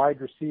be a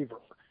wide receiver.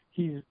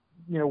 He's,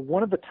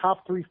 one of the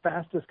top 3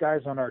 fastest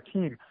guys on our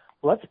team.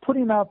 Let's put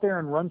him out there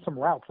and run some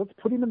routes. Let's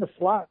put him in the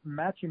slot and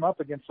match him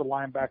up against a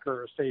linebacker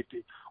or a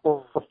safety,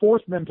 or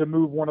force them to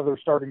move one of their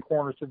starting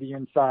corners to the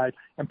inside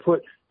and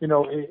put,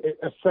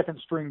 a second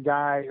string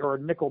guy or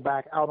a nickel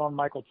back out on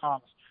Michael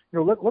Thomas.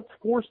 Let's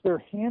force their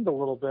hand a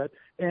little bit,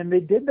 and they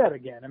did that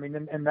again.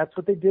 And that's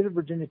what they did at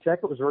Virginia Tech.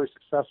 It was very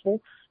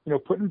successful.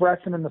 Putting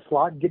Braxton in the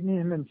slot, getting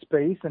him in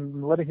space,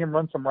 and letting him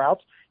run some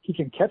routes. He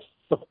can catch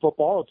the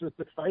football. It's just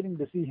exciting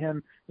to see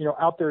him,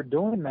 out there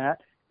doing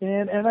that.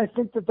 And I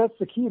think that that's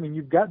the key.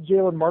 You've got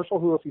Jalen Marshall,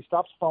 who, if he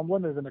stops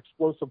fumbling, is an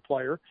explosive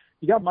player.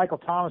 You got Michael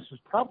Thomas, who's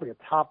probably a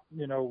top,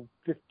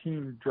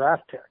 15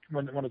 draft pick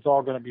when it's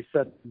all going to be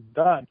said and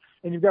done.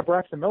 And you've got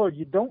Braxton Miller.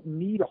 You don't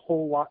need a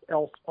whole lot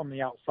else on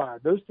the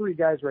outside. Those 3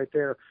 guys right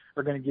there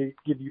are going to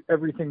give you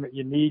everything that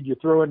you need. You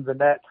throw in the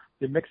net.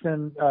 You mix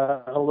in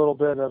a little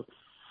bit of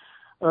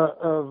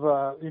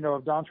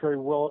Dontre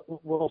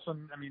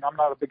Wilson. I'm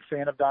not a big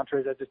fan of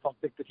Dontre. I just don't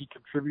think that he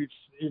contributes,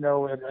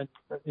 and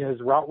his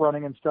route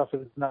running and stuff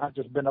has not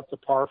just been up to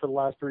par for the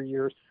last 3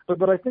 years.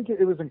 But I think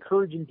it was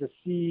encouraging to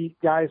see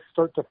guys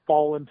start to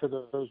fall into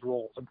those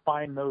roles and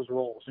find those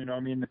roles, and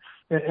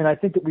I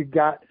think that we've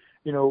got,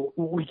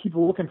 we keep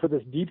looking for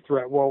this deep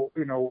threat. Well,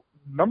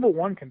 number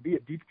one can be a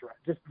deep threat.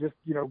 Just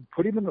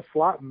put him in the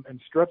slot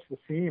and stretch the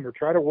seam, or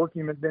try to work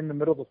him in the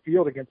middle of the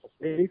field against a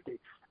safety.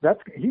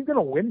 He's going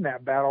to win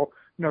that battle.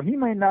 He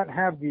might not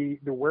have the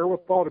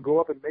wherewithal to go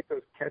up and make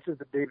those catches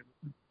that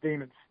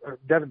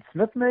Devin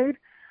Smith made,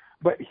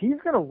 but he's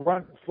going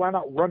to flat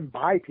out run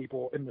by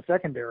people in the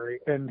secondary,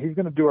 and he's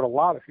going to do it a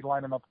lot if you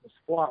line him up in the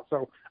slot.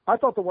 So I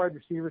thought the wide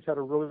receivers had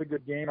a really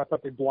good game. I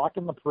thought they blocked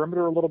on the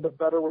perimeter a little bit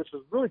better, which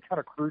is really kind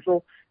of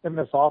crucial in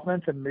this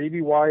offense, and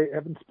maybe why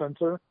Evan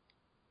Spencer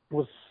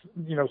was,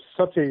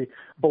 such a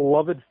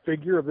beloved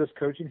figure of this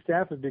coaching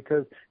staff, is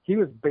because he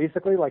was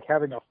basically like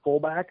having a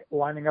fullback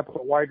lining up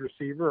at wide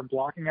receiver and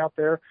blocking out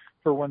there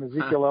for when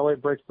Ezekiel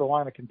Elliott breaks the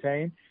line of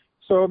contain.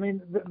 So,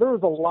 there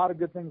was a lot of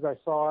good things I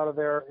saw out of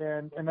there,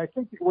 and I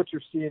think what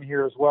you're seeing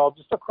here as well,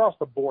 just across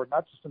the board,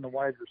 not just in the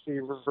wide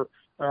receivers or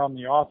on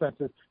the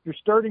offenses, you're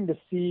starting to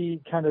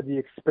see kind of the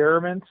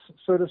experiments,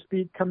 so to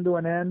speak, come to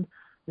an end.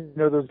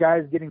 those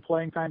guys getting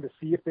playing time to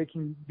see if they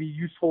can be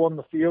useful on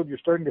the field. You're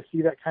starting to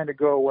see that kind of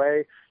go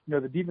away. The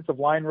defensive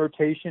line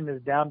rotation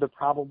is down to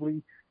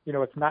probably,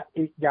 it's not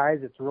 8 guys,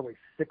 it's really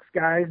 6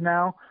 guys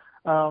now.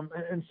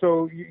 And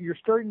so you're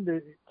starting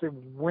to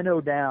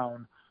winnow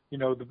down,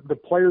 the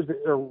players that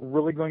are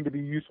really going to be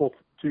useful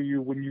to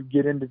you when you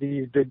get into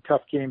these big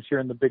tough games here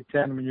in the Big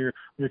Ten. When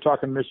you're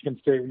talking Michigan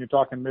State, when you're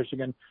talking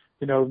Michigan,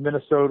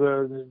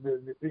 Minnesota,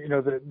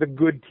 the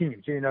good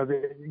teams.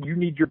 You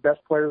need your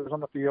best players on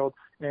the field,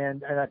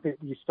 and I think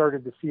you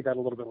started to see that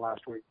a little bit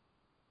last week.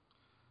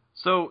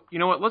 So, you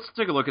know what, let's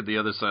take a look at the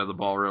other side of the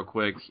ball real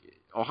quick.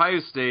 Ohio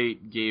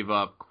State gave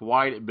up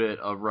quite a bit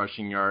of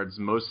rushing yards,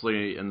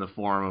 mostly in the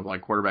form of like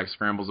quarterback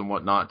scrambles and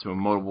whatnot to a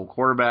mobile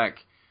quarterback.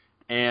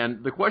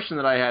 And the question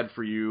that I had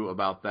for you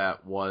about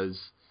that was,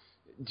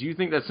 do you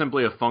think that's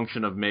simply a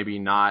function of maybe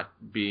not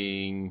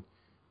being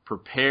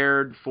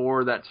prepared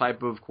for that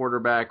type of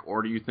quarterback,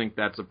 or do you think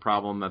that's a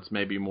problem that's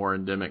maybe more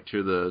endemic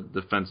to the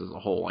defense as a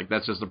whole? Like,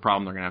 that's just a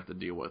problem they're going to have to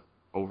deal with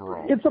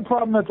overall. It's a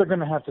problem that they're going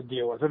to have to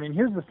deal with. I mean,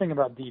 here's the thing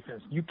about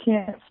defense. You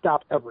can't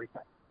stop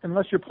everything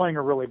unless you're playing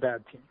a really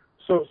bad team.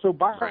 So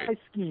by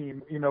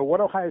scheme,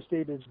 what Ohio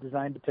State is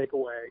designed to take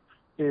away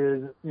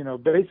is,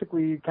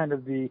 basically kind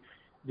of the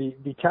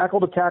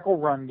tackle-to-tackle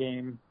run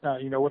game,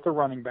 with the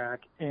running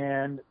back,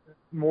 and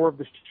more of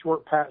the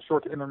short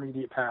to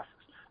intermediate passes.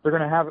 They're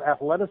going to have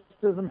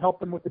athleticism help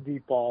them with the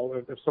deep ball.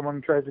 If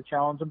someone tries to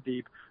challenge them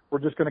deep, we're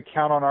just going to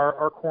count on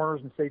our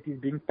corners and safeties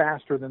being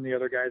faster than the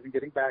other guys and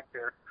getting back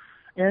there.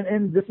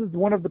 And this is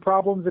one of the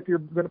problems if you're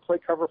going to play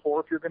cover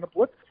 4, if you're going to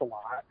blitz a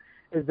lot,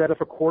 is that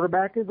if a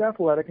quarterback is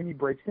athletic and he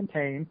breaks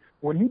contain,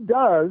 when he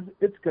does,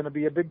 it's going to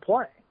be a big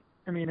play.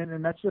 I mean,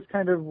 and that's just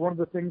kind of one of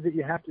the things that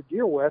you have to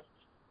deal with.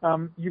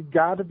 You've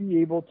got to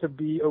be able to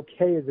be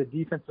okay as a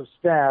defensive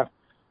staff,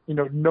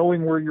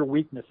 knowing where your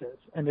weakness is.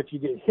 And if you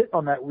get hit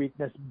on that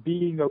weakness,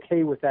 being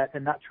okay with that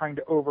and not trying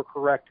to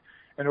overcorrect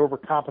and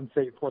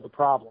overcompensate for the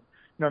problem.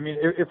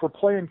 If we're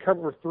playing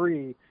cover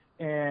 3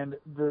 and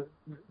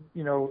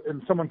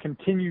and someone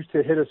continues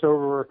to hit us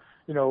over,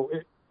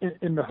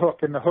 in the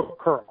hook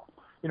curl.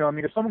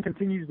 If someone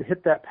continues to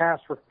hit that pass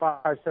for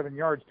 5-7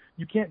 yards,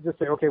 you can't just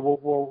say, okay,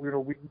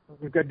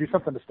 we've got to do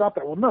something to stop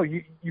that. Well, no,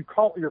 you're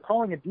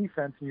calling a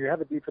defense, and you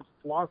have a defensive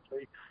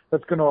philosophy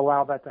that's going to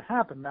allow that to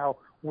happen. Now,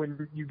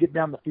 when you get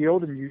down the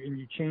field and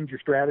you change your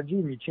strategy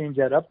and you change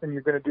that up, then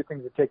you're going to do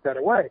things to take that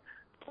away.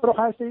 But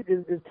Ohio State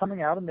is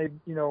coming out, and they,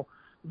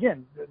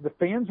 again, the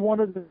fans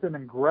wanted an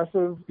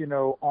aggressive,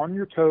 on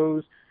your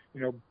toes,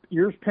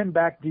 ears pinned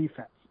back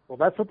defense. Well,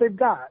 that's what they've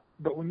got.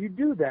 But when you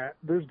do that,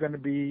 there's going to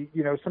be,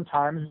 some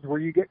times where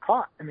you get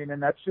caught.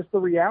 And that's just the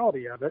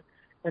reality of it.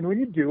 And when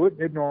you do it,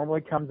 it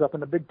normally comes up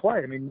in a big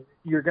play.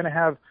 You're going to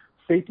have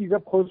safeties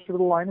up close to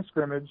the line of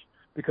scrimmage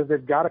because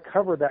they've got to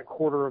cover that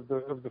quarter of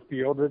the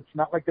field. It's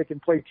not like they can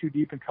play too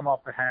deep and come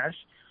off the hash.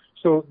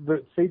 So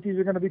the safeties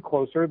are going to be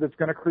closer. That's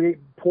going to create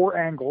poor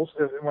angles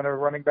when a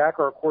running back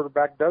or a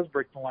quarterback does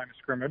break the line of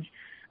scrimmage.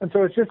 And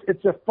so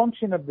it's a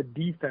function of the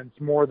defense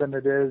more than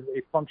it is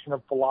a function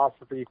of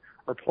philosophy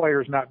or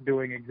players not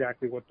doing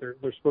exactly what they're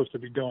supposed to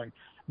be doing.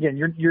 Again,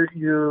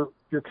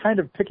 you're kind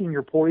of picking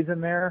your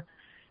poison there,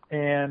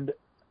 and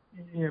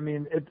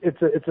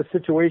it's a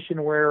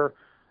situation where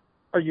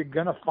are you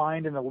going to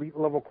find an elite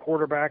level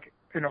quarterback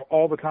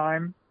all the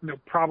time?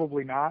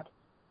 Probably not.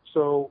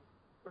 So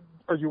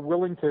are you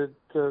willing to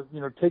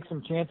take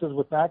some chances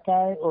with that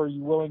guy, or are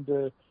you willing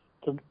to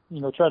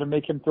try to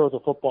make him throw the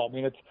football?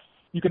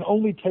 You can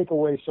only take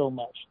away so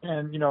much.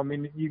 And,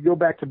 you go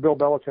back to Bill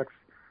Belichick's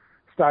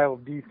style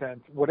of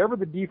defense. Whatever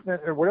the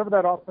defense or whatever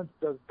that offense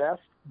does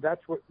best,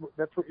 that's what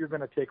you're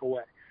going to take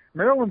away.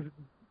 Maryland's,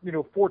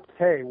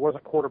 forte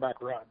wasn't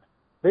quarterback run.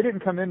 They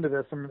didn't come into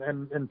this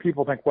and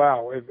people think,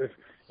 wow, if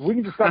we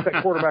can just stop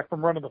that quarterback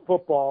from running the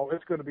football,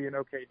 it's going to be an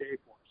okay day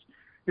for us.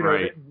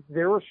 Right.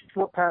 They were a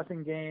short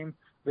passing game.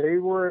 They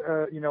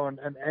were,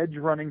 an edge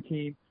running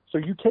team. So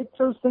you take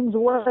those things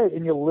away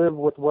and you live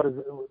with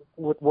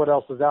what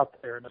else is out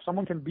there. And if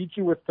someone can beat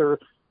you with their,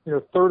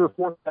 third or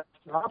fourth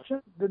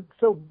option, then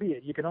so be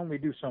it. You can only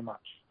do so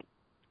much.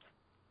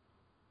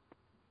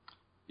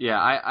 Yeah,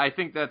 I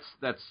think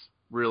that's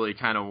really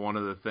kind of one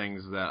of the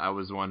things that I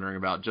was wondering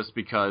about, just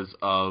because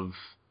of,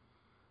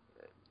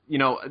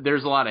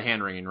 there's a lot of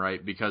hand wringing,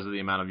 right, because of the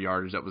amount of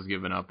yardage that was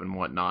given up and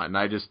whatnot. And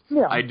I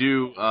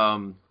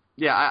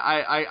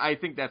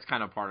think that's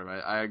kind of part of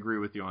it. I agree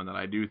with you on that.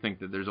 I do think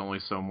that there's only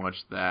so much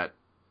that,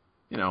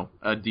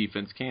 a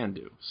defense can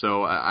do.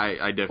 So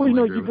I definitely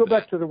agree with that. You go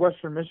back to the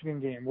Western Michigan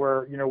game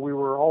where, we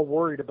were all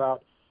worried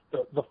about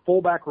the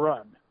fullback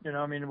run.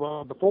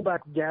 The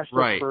fullback gashed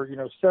us for,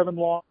 7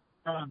 long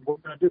runs. What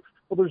we're going to do?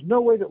 Well, there's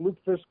no way that Luke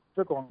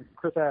Fickell and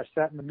Chris Ash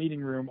sat in the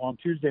meeting room on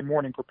Tuesday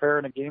morning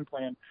preparing a game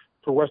plan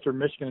for Western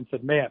Michigan and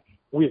said, man,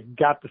 we have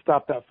got to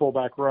stop that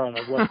fullback run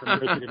of Western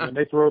Michigan when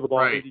they throw the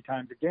ball 80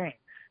 times a game.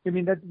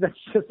 That's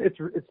just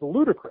it's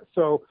ludicrous.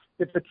 So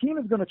if the team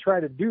is going to try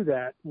to do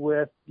that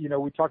with,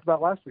 we talked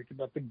about last week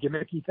about the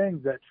gimmicky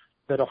things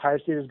that Ohio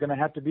State is going to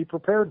have to be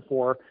prepared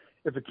for.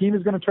 If the team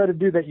is going to try to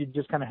do that, you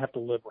just kind of have to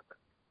live with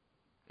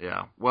it.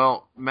 Yeah.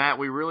 Well, Matt,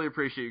 we really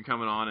appreciate you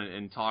coming on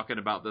and talking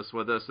about this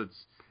with us.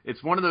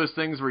 It's one of those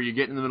things where you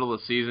get in the middle of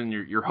the season,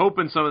 you're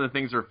hoping some of the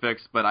things are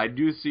fixed, but I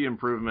do see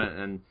improvement.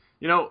 And,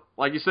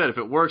 like you said, if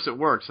it works, it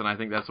works. And I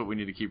think that's what we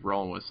need to keep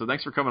rolling with. So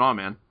thanks for coming on,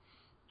 man.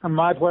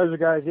 My pleasure,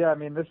 guys. Yeah, I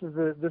mean, this is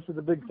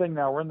the big thing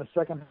now. We're in the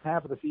second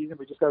half of the season.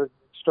 We just got to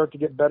start to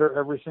get better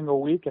every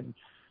single week and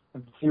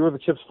see where the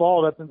chips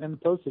fall in the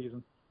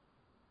postseason.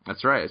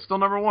 That's right. It's still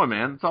number one,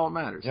 man. That's all that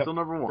matters. Yep. Still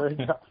number one.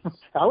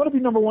 I want to be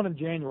number one in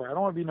January. I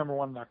don't want to be number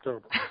one in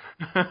October.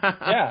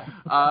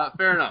 Yeah.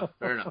 Fair enough.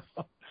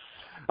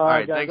 All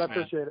right, thanks, guys. I man.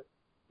 appreciate it.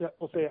 Yeah,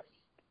 we'll see ya.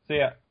 See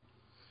ya.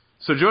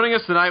 So joining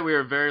us tonight, we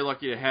are very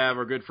lucky to have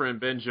our good friend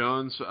Ben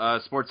Jones,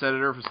 sports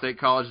editor for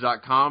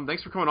StateCollege.com.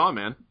 Thanks for coming on,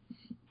 man.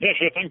 Yeah,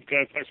 sure. Thanks,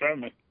 guys. Thanks for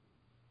having me.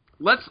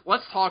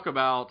 Let's talk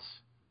about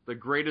the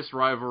greatest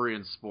rivalry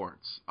in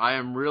sports. I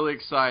am really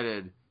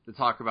excited to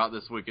talk about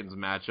this weekend's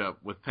matchup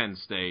with Penn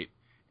State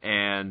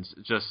and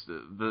just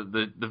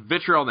the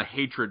vitriol and the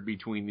hatred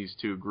between these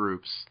two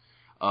groups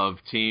of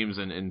teams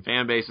and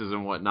fan bases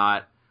and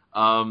whatnot.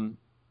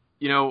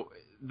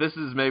 This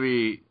is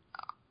maybe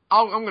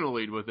I'm going to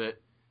lead with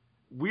it.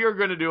 We are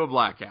going to do a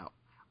blackout.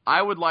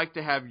 I would like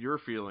to have your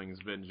feelings,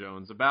 Ben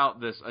Jones, about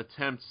this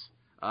attempt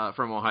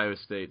from Ohio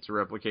State to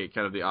replicate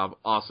kind of the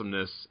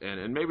awesomeness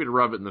and maybe to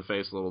rub it in the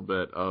face a little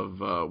bit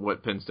of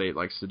what Penn State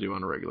likes to do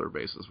on a regular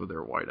basis with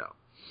their whiteout.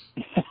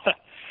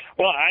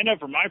 Well, I know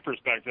from my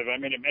perspective, I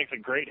mean, it makes a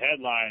great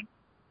headline,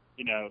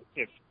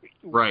 if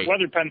right.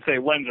 whether Penn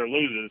State wins or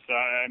loses. So,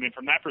 I mean,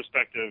 from that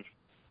perspective,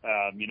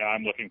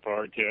 I'm looking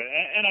forward to it.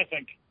 And I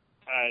think,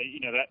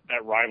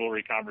 that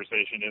rivalry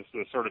conversation is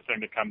the sort of thing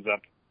that comes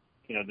up,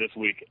 this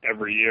week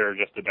every year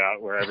just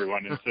about, where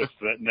everyone insists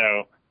that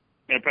no,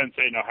 Penn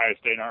State and Ohio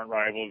State aren't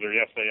rivals, or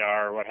yes, they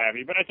are, or what have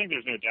you. But I think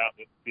there's no doubt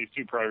that these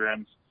two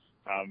programs,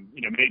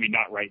 maybe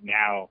not right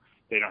now,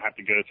 they don't have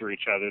to go through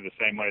each other the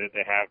same way that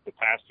they have the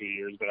past few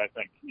years. But I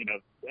think,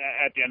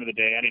 at the end of the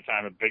day,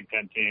 anytime a Big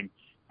Ten team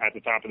at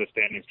the top of the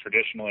standings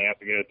traditionally has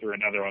to go through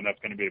another one, that's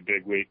going to be a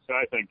big week. So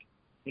I think,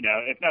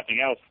 if nothing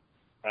else,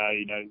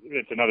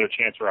 it's another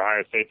chance for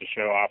Ohio State to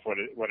show off what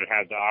it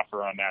has to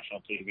offer on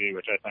national TV,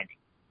 which I think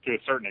to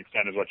a certain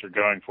extent is what you're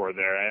going for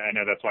there. I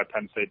know that's why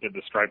Penn State did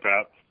the stripe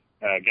out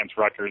against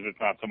Rutgers. It's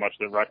not so much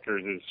that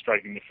Rutgers is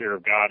striking the fear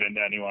of God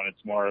into anyone.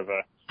 It's more of a,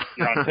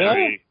 you're on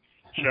TV,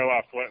 show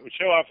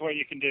off what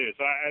you can do.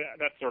 So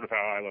that's sort of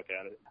how I look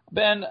at it.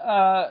 Ben,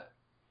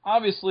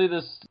 obviously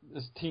this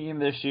team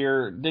this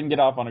year didn't get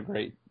off on a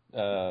great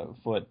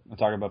foot. I'm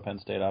talking about Penn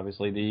State,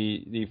 obviously.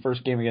 The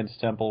first game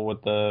against Temple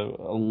with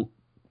the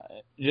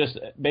just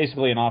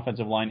basically an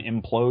offensive line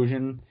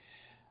implosion.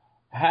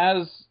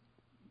 Has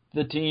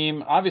the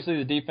team, obviously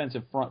the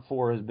defensive front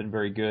four has been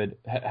very good.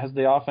 Has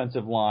the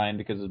offensive line,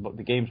 because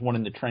the game's won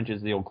in the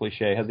trenches, the old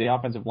cliche, has the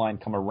offensive line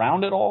come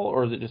around at all,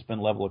 or has it just been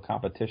level of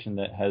competition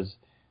that has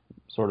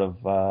sort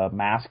of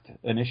masked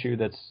an issue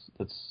that's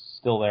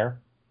still there?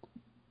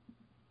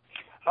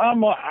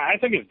 Well, I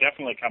think it's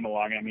definitely come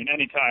along. I mean,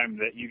 anytime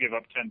that you give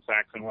up 10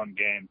 sacks in one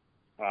game,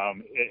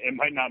 it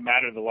might not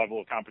matter the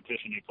level of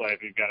competition you play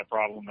if you've got a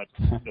problem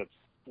that's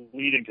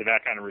leading to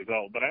that kind of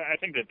result. But I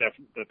think that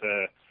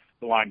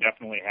the line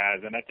definitely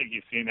has, and I think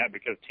you've seen that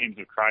because teams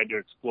have tried to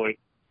exploit,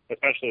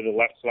 especially the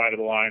left side of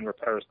the line where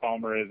Paris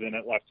Palmer is in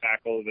at left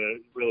tackle,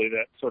 really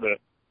that sort of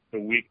the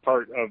weak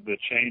part of the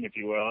chain, if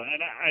you will.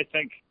 And I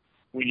think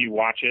when you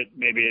watch it,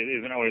 maybe it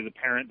isn't always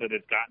apparent that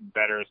it's gotten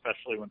better,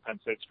 especially when Penn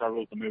State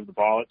struggles to move the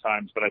ball at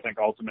times. But I think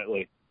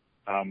ultimately,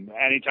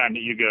 anytime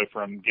that you go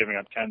from giving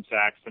up 10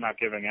 sacks to not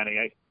giving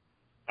any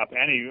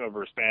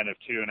over a span of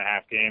 2.5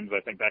 games,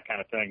 I think that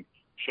kind of thing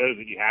shows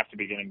that you have to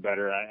be getting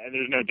better. And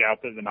there's no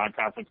doubt that the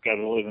non-conference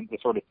schedule isn't the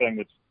sort of thing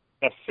that's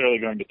necessarily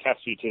going to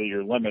test you to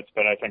your limits,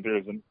 but I think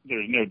there's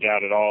no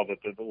doubt at all that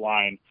the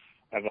line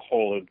as a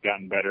whole has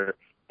gotten better,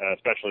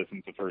 especially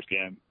since the first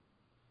game.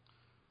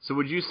 So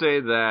would you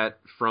say that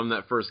from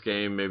that first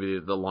game, maybe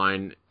the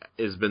line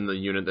has been the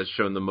unit that's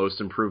shown the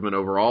most improvement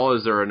overall?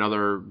 Is there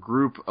another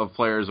group of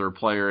players or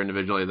player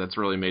individually that's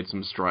really made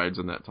some strides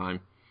in that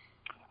time?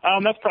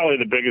 That's probably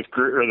the biggest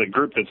group, or the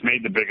group that's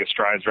made the biggest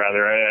strides,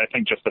 rather. I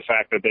think just the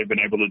fact that they've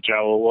been able to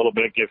gel a little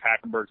bit, give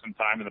Hackenberg some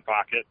time in the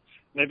pocket.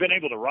 And they've been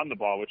able to run the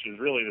ball, which is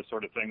really the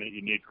sort of thing that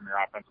you need from your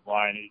offensive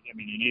line. I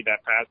mean, you need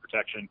that pass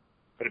protection,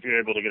 but if you're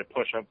able to get a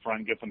push up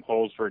front, get some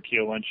holes for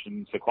Akeel Lynch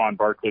and Saquon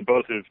Barkley,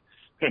 both of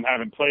whom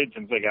haven't played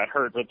since they got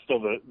hurt, but still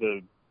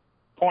the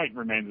point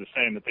remains the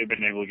same, that they've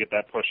been able to get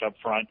that push up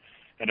front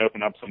and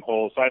open up some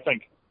holes. So I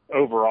think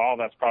overall,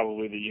 that's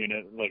probably the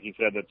unit, like you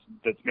said,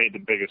 that's made the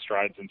biggest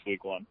strides since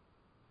week one.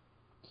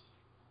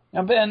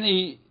 Now,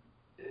 Ben,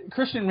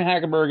 Christian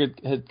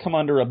Hackenberg had come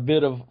under a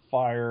bit of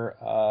fire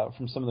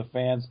from some of the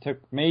fans, took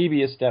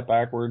maybe a step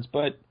backwards,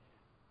 but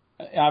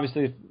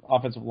obviously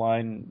offensive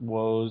line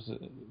woes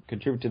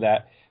contribute to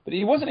that. But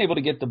he wasn't able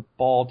to get the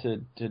ball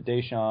to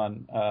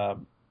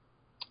Deshaun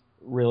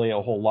really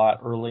a whole lot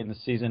early in the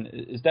season.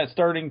 Is that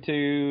starting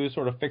to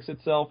sort of fix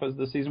itself as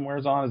the season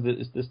wears on?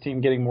 Is this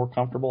team getting more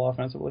comfortable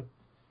offensively?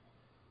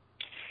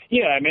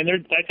 Yeah, I mean,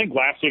 I think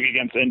last week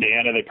against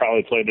Indiana, they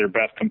probably played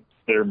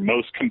their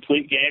most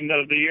complete game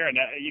of the year. And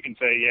you can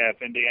say, yeah,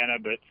 it's Indiana,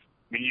 but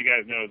I mean, you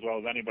guys know as well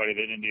as anybody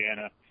that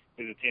Indiana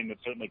is a team that's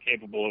certainly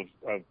capable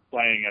of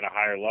playing at a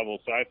higher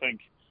level. So I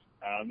think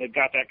they've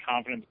got that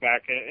confidence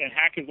back. And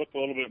Hack has looked a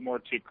little bit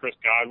more to Chris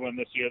Godwin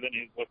this year than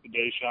he's looked to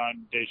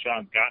Deshaun.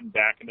 Deshaun's gotten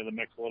back into the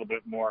mix a little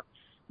bit more.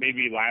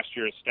 Maybe last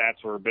year's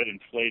stats were a bit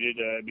inflated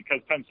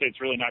because Penn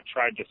State's really not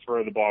tried to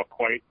throw the ball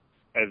quite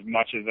as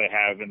much as they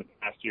have in the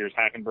past years.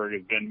 Hackenberg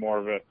has been more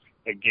of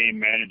a game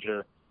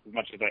manager, as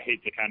much as I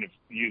hate to kind of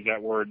use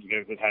that word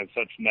because it has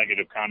such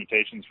negative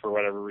connotations for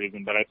whatever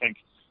reason. But I think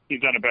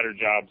he's done a better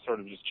job sort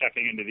of just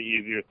checking into the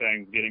easier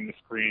things, getting the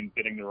screens,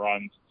 getting the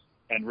runs,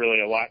 and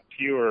really a lot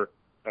fewer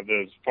of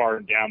those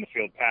far down the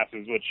field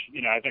passes, which,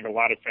 I think a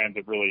lot of fans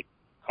have really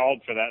called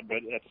for that.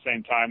 But at the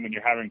same time, when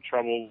you're having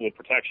trouble with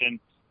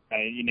protection,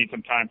 you need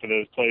some time for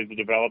those plays to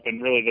develop,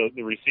 and really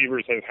the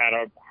receivers have had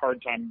a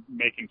hard time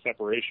making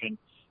separation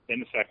in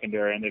the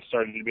secondary, and they've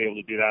started to be able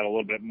to do that a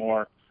little bit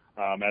more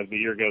as the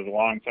year goes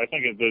along. So I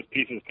think as those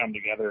pieces come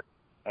together,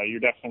 you're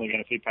definitely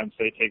going to see Penn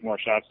State take more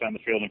shots down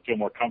the field and feel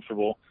more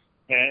comfortable.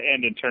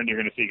 And in turn, you're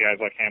going to see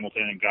guys like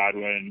Hamilton and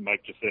Godwin and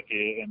Mike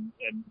Gesicki and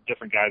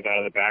different guys out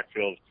of the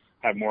backfield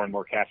have more and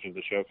more catches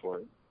to show for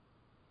it.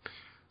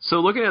 So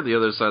looking at the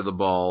other side of the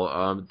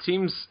ball,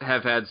 teams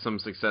have had some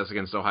success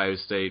against Ohio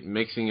State,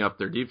 mixing up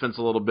their defense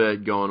a little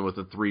bit, going with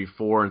a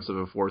 3-4 instead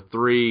of a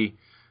 4-3.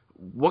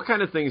 What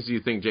kind of things do you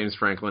think James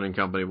Franklin and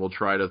company will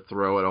try to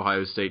throw at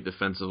Ohio State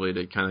defensively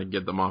to kind of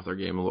get them off their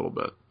game a little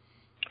bit?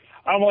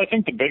 Well, I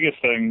think the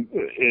biggest thing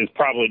is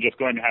probably just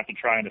going to have to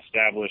try and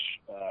establish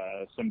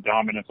some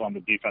dominance on the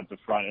defensive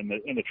front in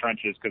the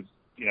trenches because,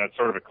 it's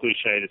sort of a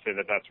cliche to say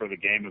that that's where the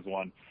game is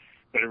won,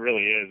 but it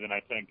really is. And I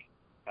think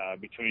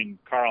between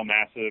Carl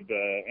Nassib,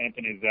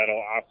 Anthony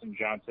Zettel, Austin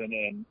Johnson,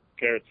 and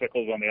Garrett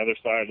Sickles on the other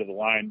side of the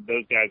line,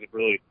 those guys have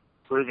really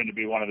proven to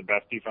be one of the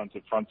best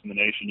defensive fronts in the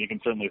nation. You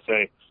can certainly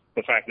say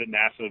the fact that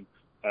Nassib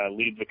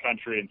leads the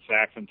country in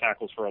sacks and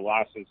tackles for a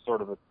loss is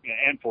sort of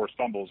and forced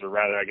fumbles, or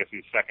rather, I guess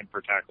he's second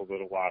for tackles at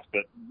a loss.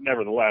 But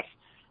nevertheless,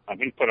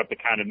 he's put up the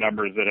kind of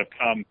numbers that have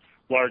come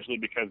largely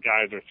because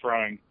guys are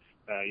throwing,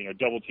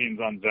 double teams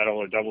on Zettel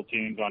or double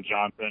teams on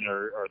Johnson,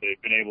 or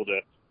they've been able to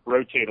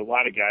rotate a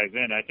lot of guys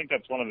in. I think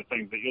that's one of the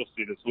things that you'll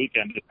see this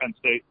weekend at Penn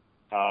State.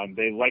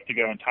 They like to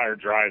go entire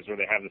drives where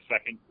they have the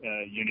second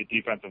unit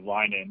defensive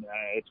line in.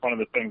 It's one of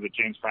the things that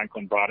James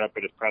Franklin brought up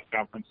at his press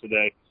conference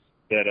today,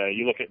 that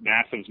you look at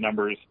Nassib's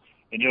numbers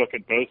and you look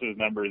at Bosa's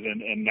numbers,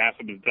 and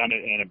Nassib has done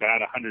it in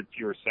about 100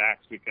 fewer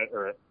sacks,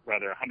 or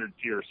rather 100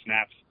 fewer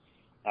snaps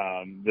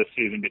this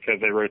season because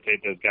they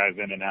rotate those guys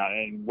in and out.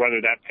 And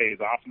whether that pays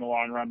off in the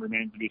long run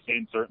remains to be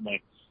seen.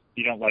 Certainly,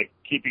 you don't like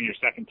keeping your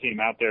second team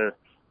out there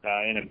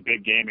in a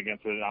big game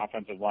against an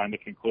offensive line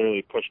that can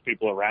clearly push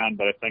people around.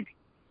 But I think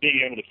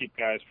being able to keep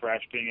guys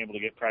fresh, being able to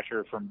get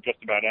pressure from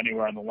just about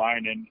anywhere on the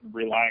line, and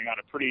relying on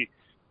a pretty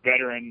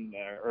veteran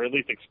or at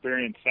least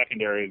experienced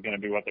secondary is going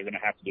to be what they're going to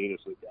have to do this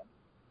weekend.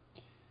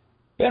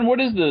 Ben, what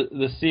is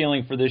the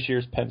ceiling for this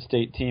year's Penn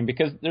State team?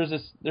 Because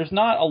there's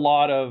not a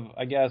lot of,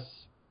 I guess,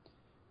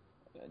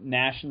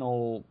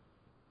 national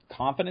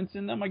confidence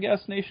in them. I guess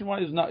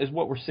nationwide is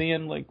what we're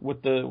seeing, like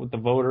with the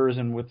voters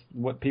and with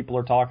what people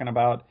are talking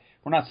about.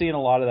 We're not seeing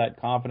a lot of that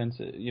confidence,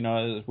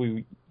 as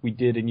we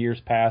did in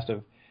years past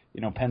of,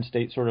 Penn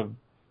State sort of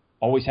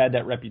always had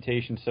that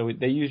reputation, so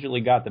they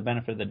usually got the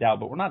benefit of the doubt,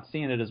 but we're not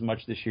seeing it as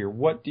much this year.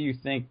 What do you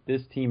think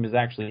this team is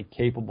actually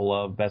capable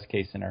of, best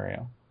case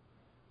scenario?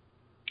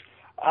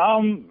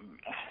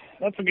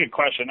 That's a good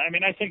question. I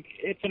mean, I think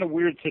it's in a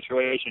weird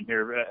situation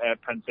here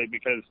at Penn State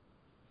because,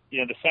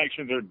 the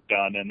sanctions are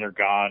done and they're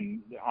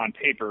gone on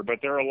paper, but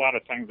there are a lot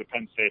of things that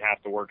Penn State has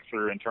to work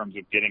through in terms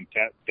of getting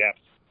depth.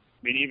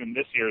 I mean, even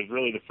this year is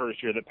really the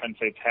first year that Penn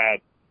State's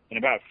had in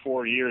about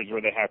 4 years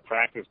where they have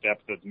practice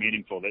depth that's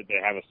meaningful. They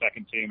have a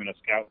second team and a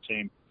scout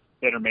team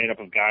that are made up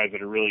of guys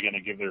that are really going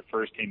to give their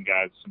first team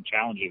guys some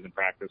challenges in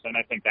practice. And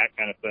I think that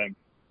kind of thing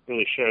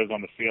really shows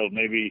on the field.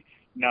 Maybe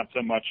not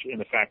so much in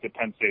the fact that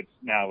Penn State's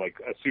now like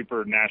a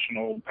super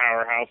national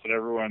powerhouse that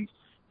everyone's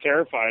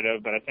terrified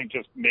of, but I think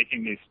just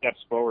making these steps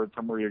forward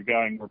from where you're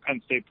going, where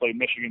Penn State played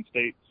Michigan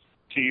State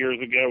 2 years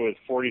ago with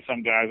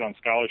 40-some guys on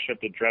scholarship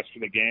that dressed for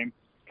the game,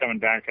 coming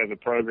back as a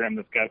program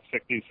that's got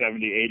 60,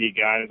 70, 80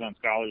 guys on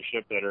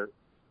scholarship that are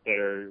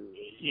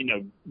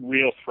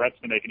real threats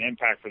to make an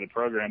impact for the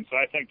program. So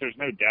I think there's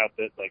no doubt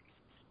that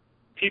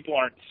people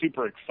aren't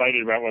super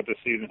excited about what the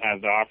season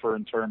has to offer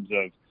in terms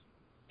of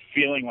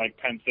feeling like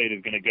Penn State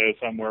is going to go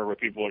somewhere where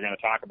people are going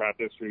to talk about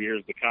this for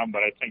years to come.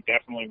 But I think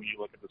definitely when you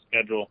look at the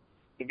schedule,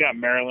 they've got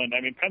Maryland.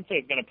 I mean, Penn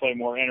State is going to play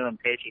more interim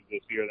coaches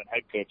this year than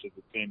head coaches,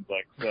 it seems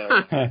like.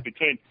 So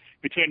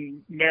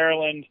between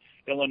Maryland,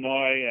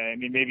 Illinois, I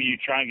mean, maybe you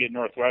try and get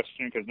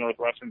Northwestern because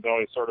Northwestern's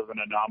always sort of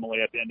an anomaly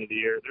at the end of the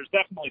year. There's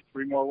definitely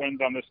 3 more wins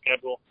on this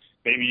schedule.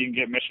 Maybe you can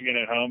get Michigan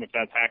at home if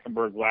that's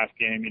Hackenberg's last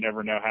game. You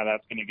never know how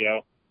that's going to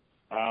go.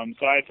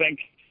 So I think,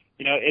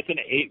 it's an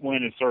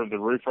 8-win is sort of the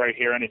roof right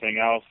here. Anything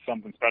else,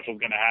 something special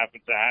is going to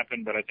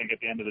happen. But I think at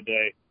the end of the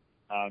day,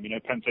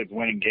 Penn State's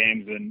winning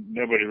games, and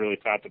nobody really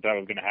thought that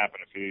was going to happen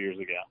a few years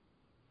ago.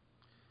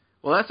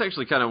 Well, that's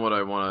actually kind of what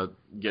I want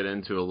to get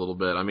into a little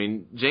bit. I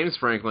mean, James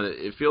Franklin,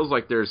 it feels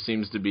like there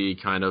seems to be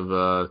kind of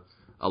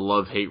a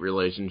love-hate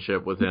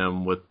relationship with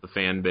him, with the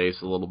fan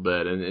base a little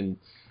bit. And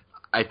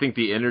I think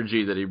the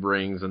energy that he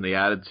brings and the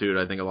attitude,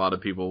 I think a lot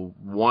of people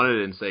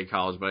wanted in State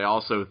College, but I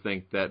also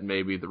think that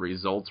maybe the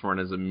results weren't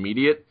as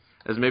immediate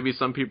as maybe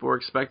some people were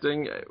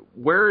expecting.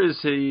 Where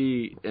is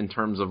he in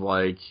terms of,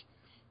 like,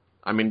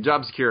 I mean,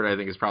 job security I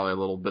think is probably a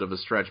little bit of a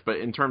stretch, but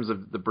in terms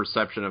of the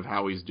perception of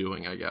how he's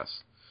doing, I guess.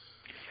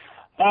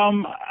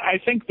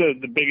 I think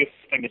the biggest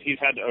thing that he's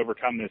had to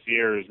overcome this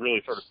year is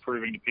really sort of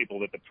proving to people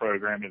that the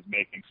program is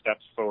making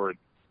steps forward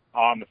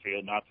on the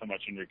field, not so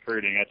much in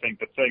recruiting. I think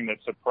the thing that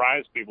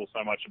surprised people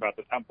so much about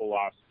the Temple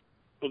loss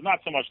was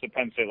not so much that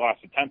Penn State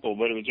lost to Temple,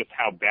 but it was just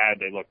how bad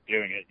they looked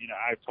doing it.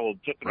 I've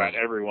told just about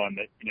everyone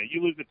that,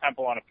 you lose to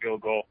Temple on a field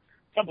goal.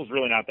 Temple's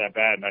really not that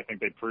bad, and I think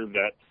they proved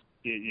that.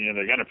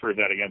 They're going to prove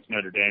that against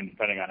Notre Dame,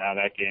 depending on how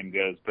that game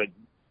goes. But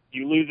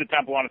you lose to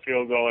Temple on a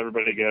field goal,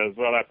 everybody goes,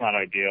 well, that's not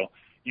ideal.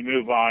 You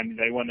move on,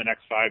 they win the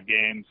next 5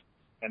 games,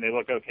 and they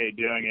look okay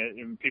doing it,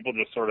 and people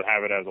just sort of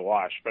have it as a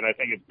wash. But I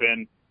think it's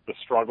been the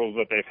struggles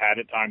that they've had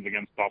at times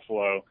against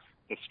Buffalo,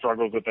 the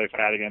struggles that they've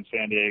had against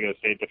San Diego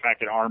State, the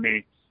fact that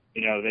Army,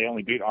 they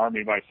only beat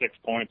Army by 6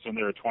 points when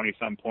they're a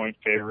 20-some point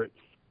favorite.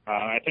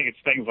 I think it's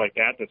things like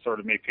that that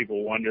sort of make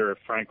people wonder if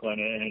Franklin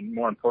and,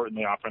 more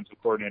importantly, offensive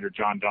coordinator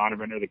John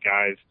Donovan are the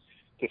guys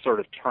to sort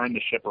of turn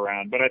the ship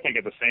around. But I think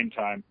at the same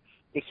time,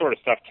 this sort of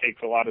stuff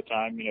takes a lot of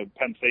time.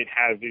 Penn State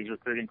has these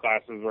recruiting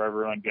classes where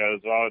everyone goes,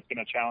 oh, it's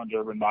going to challenge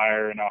Urban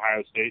Meyer and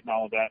Ohio State and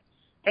all of that.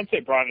 Penn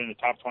State brought in a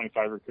top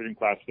 25 recruiting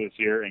class this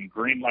year and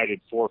green-lighted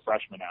 4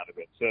 freshmen out of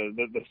it. So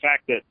the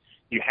fact that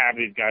you have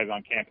these guys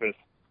on campus,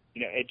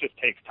 it just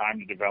takes time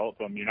to develop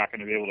them. You're not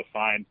going to be able to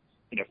find,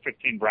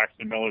 15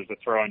 Braxton Millers to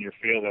throw on your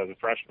field as a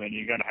freshman.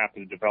 You're going to have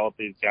to develop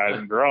these guys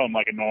and grow them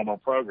like a normal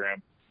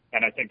program.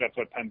 And I think that's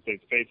what Penn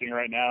State's facing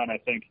right now. And I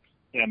think,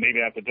 maybe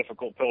that's a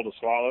difficult pill to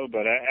swallow,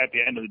 but at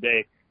the end of the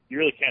day, you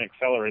really can't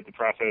accelerate the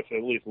process,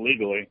 at least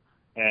legally.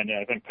 And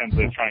I think Penn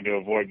State's trying to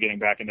avoid getting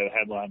back into the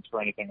headlines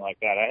for anything like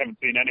that. I haven't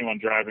seen anyone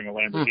driving a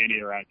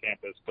Lamborghini around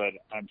campus, but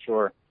I'm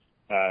sure,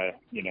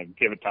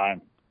 give it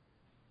time.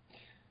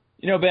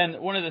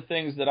 Ben, one of the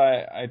things that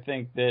I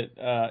think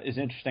that is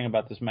interesting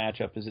about this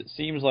matchup is it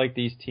seems like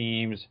these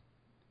teams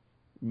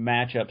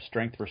match up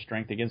strength for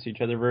strength against each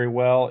other very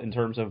well in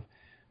terms of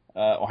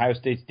Ohio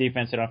State's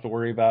defense. They don't have to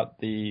worry about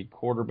the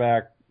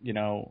quarterback,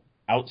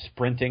 out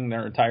sprinting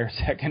their entire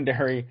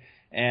secondary.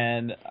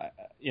 And,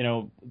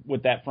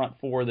 with that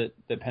front four that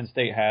Penn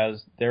State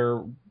has,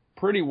 they're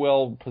pretty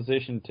well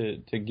positioned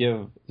to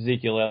give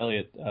Ezekiel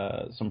Elliott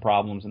some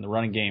problems in the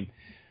running game.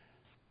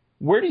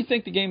 Where do you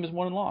think the game is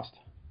won and lost?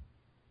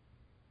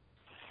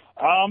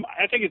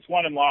 I think it's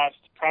won and lost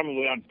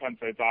probably on Penn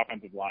State's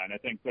offensive line. I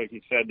think, like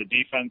you said, the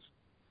defense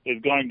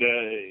is going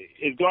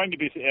to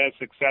be as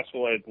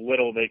successful as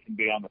little they can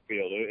be on the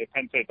field. If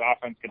Penn State's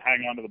offense can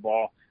hang on to the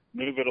ball,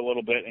 move it a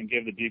little bit, and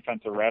give the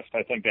defense a rest,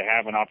 I think they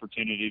have an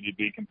opportunity to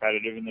be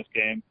competitive in this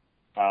game.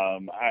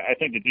 I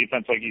think the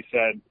defense, like you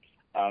said,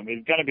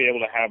 is going to be able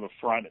to have a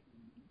front.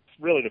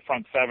 Really, the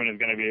front 7 is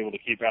going to be able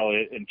to keep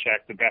Elliott in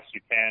check the best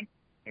you can.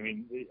 I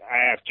mean,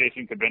 I asked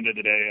Jason Kabinda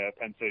today,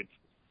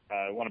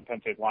 one of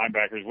Penn State's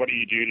linebackers, what do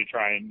you do to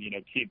try and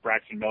keep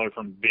Braxton Miller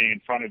from being in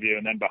front of you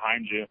and then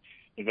behind you?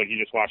 He's like, you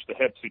just watch the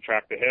hips, you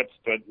track the hips,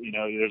 but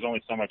there's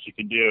only so much you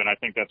can do, and I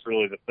think that's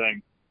really the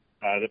thing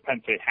that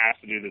Penn State has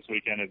to do this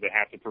weekend is they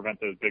have to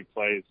prevent those big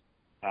plays,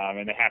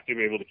 and they have to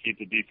be able to keep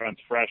the defense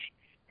fresh.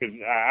 Because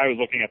I was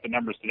looking at the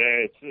numbers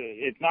today,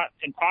 it's not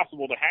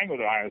impossible to hang with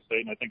Ohio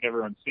State, and I think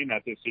everyone's seen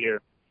that this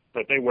year.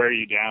 But they wear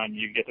you down.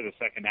 You get to the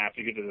second half,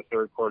 you get to the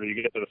third quarter, you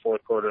get to the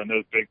fourth quarter, and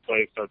those big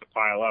plays start to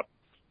pile up.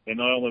 And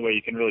the only way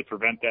you can really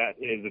prevent that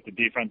is if the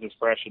defense is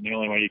fresh, and the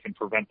only way you can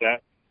prevent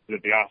that is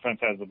if the offense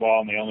has the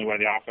ball, and the only way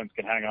the offense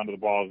can hang on to the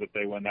ball is if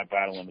they win that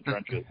battle in the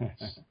trenches.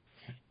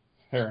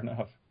 Fair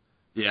enough.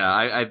 Yeah,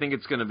 I think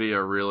it's going to be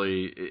a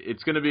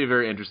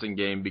very interesting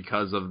game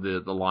because of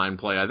the line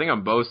play. I think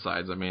on both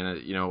sides. I mean,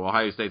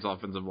 Ohio State's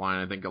offensive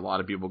line, I think a lot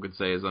of people could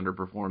say has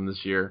underperformed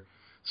this year.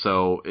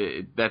 So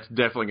that's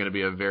definitely going to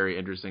be a very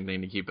interesting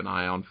thing to keep an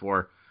eye on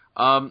for.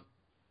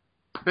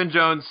 Ben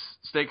Jones,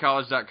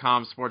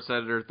 StateCollege.com, sports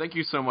editor. Thank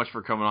you so much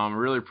for coming on. We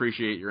really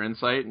appreciate your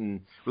insight,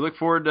 and we look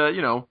forward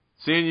to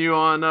seeing you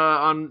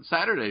on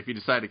Saturday if you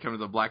decide to come to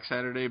the Black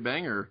Saturday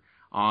Banger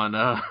on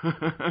at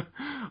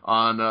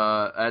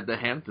the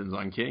Hamptons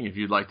on King. If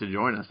you'd like to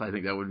join us, I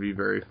think that would be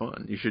very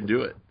fun. You should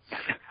do it.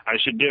 I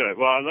should do it.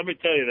 Well, let me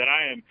tell you that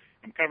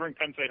I'm covering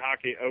Penn State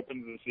hockey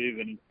opens the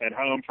season at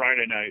home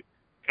Friday night,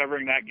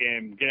 covering that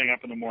game, getting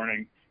up in the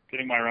morning,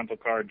 getting my rental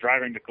car,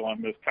 driving to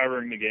Columbus,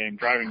 covering the game,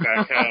 driving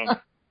back home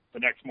the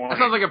next morning.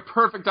 That sounds like a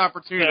perfect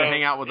opportunity to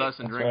hang out with us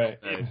and drink.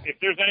 Right. If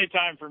there's any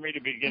time for me to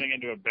be getting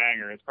into a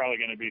banger, it's probably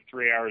going to be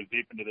 3 hours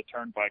deep into the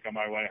turnpike on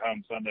my way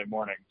home Sunday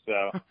morning.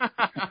 So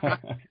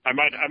I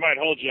might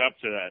hold you up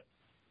to that.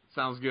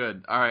 Sounds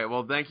good. All right.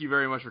 Well, thank you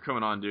very much for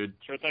coming on, dude.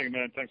 Sure thing,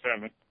 man. Thanks for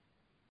having me.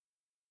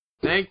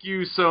 Thank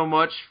you so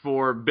much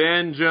for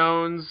Ben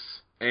Jones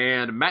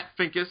and Matt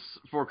Finkes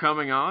for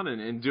coming on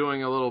and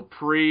doing a little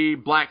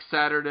pre-Black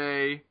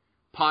Saturday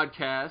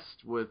podcast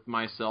with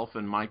myself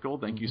and Michael.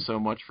 Thank you so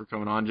much for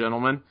coming on,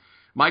 gentlemen.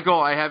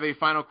 Michael, I have a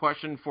final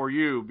question for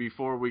you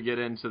before we get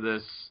into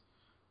this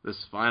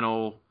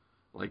final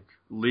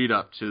lead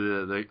up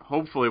to the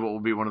hopefully what will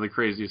be one of the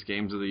craziest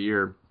games of the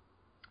year.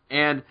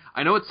 And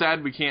I know it's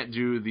sad we can't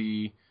do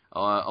the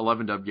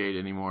 11 Dub Gate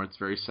anymore. It's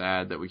very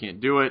sad that we can't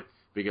do it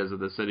because of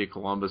the city of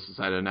Columbus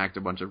decided to enact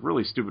a bunch of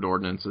really stupid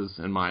ordinances,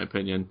 in my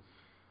opinion.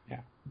 Yeah.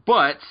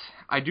 But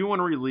I do want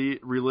to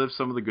relive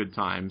some of the good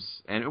times.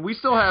 And we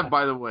still have,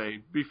 by the way,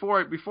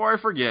 before I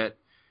forget,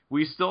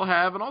 we still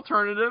have an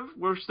alternative.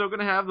 We're still going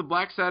to have the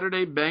Black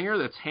Saturday banger.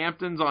 That's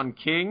Hamptons on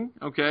King.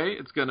 Okay,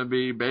 it's going to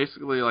be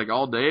basically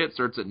all day. It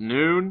starts at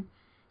noon.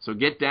 So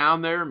get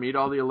down there, meet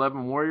all the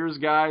 11 Warriors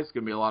guys. It's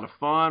going to be a lot of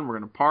fun. We're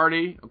going to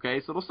party.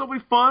 Okay, so it'll still be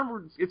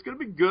fun. It's going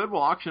to be good.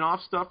 We'll auction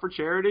off stuff for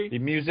charity. Be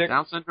music.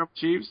 Down Syndrome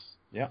Chiefs.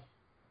 Yeah.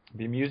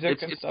 Be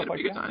music and stuff like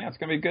that. Time. Yeah, it's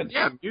going to be good.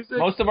 Yeah, music.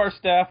 Most of our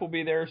staff will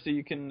be there, so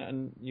you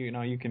can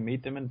you can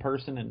meet them in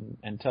person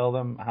and tell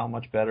them how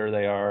much better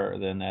they are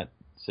than that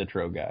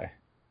Citro guy.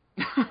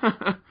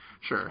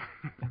 Sure.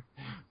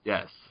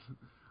 Yes.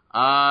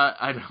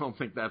 I don't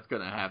think that's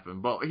going to happen.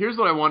 But here's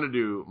what I want to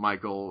do,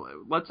 Michael.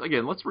 Let's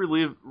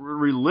relive.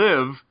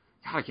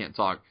 God, I can't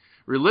talk.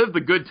 Relive the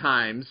good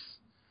times.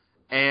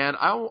 And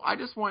I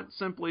just want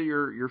simply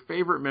your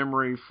favorite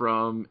memory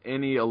from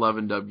any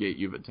 11 Dubgate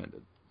you've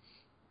attended.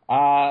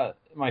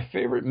 My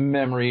favorite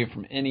memory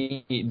from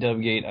any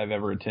Dubgate I've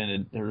ever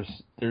attended.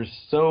 There's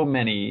so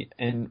many,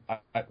 and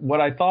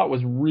what I thought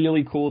was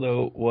really cool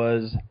though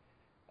was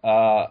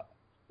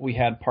we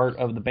had part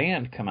of the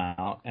band come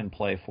out and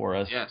play for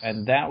us. Yes.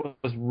 And that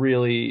was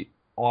really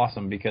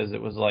awesome because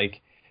it was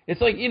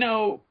it's like,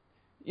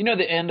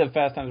 the end of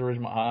Fast Times at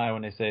Ridgemont High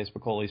when they say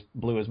Spicoli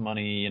blew his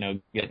money,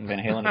 getting Van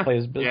Halen to play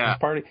his business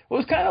party. Well,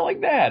 it was kind of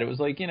like that. It was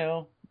like,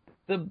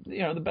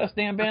 the best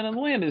damn band in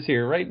the land is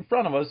here right in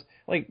front of us.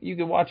 Like you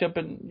could walk up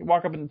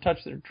and touch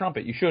their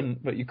trumpet. You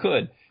shouldn't, but you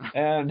could.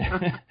 And,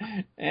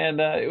 and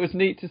it was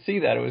neat to see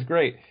that. It was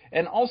great.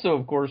 And also,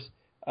 of course,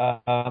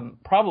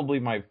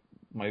 probably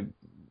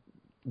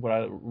what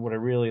I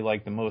really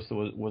liked the most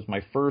was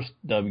my first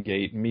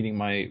Dubgate, meeting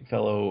my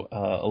fellow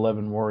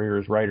 11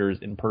 Warriors writers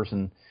in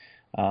person.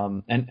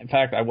 And in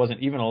fact, I wasn't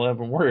even an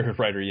 11 Warriors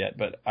writer yet,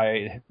 but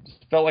I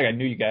felt like I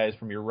knew you guys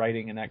from your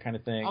writing and that kind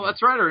of thing. Oh,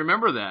 that's right. I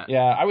remember that. Yeah,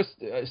 I was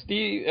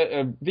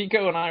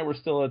Vico and I were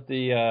still at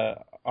the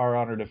Our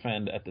Honor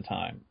Defend at the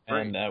time,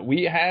 right. And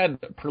we had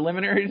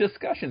preliminary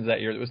discussions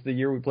that year. It was the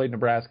year we played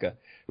Nebraska.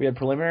 We had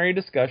preliminary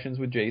discussions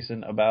with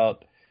Jason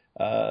about.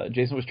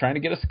 Jason was trying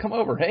to get us to come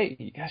over. Hey,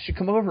 you guys should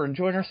come over and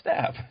join our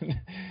staff.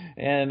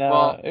 And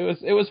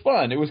it was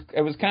fun. It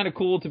was kind of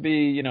cool to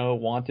be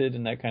wanted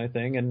and that kind of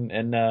thing.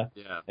 And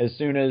as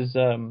soon as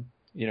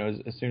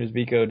as soon as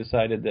Vico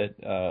decided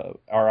that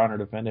Our Honor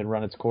Defend had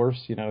run its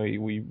course,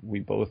 we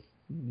both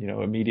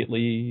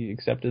immediately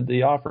accepted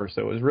the offer.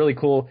 So it was really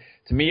cool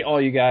to meet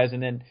all you guys.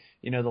 And then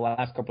the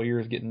last couple of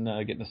years getting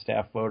a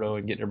staff photo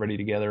and getting everybody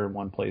together in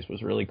one place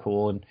was really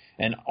cool.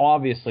 And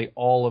obviously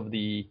all of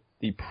the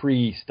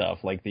pre stuff,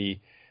 like the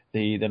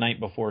night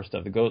before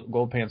stuff, the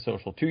Gold Pants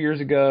Social 2 years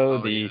ago,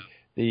 the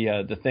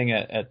thing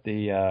at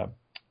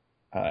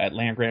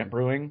Land Grant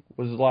Brewing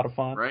was a lot of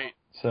fun. Right.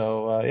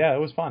 So it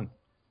was fun.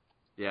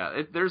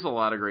 Yeah, there's a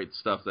lot of great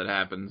stuff that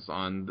happens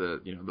on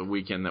the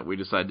weekend that we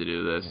decide to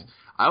do this. Yeah.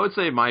 I would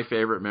say my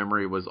favorite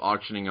memory was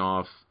auctioning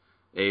off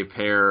a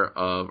pair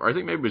of, or I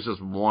think maybe it was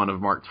just one of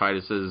Mark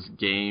Titus's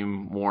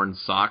game-worn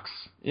socks.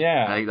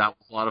 Yeah. I think that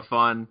was a lot of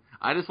fun.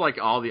 I just like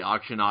all the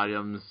auction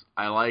items.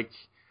 I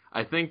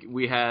think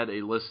we had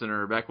a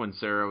listener, back when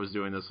Sarah was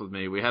doing this with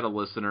me, we had a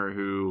listener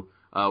who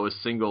was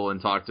single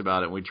and talked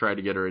about it, and we tried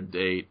to get her a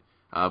date,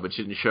 but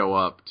she didn't show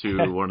up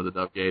to one of the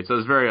Dubgates. So it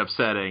was very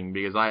upsetting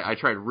because I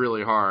tried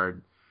really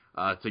hard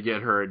to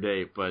get her a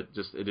date, but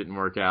just it didn't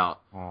work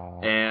out.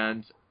 Aww.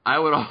 And I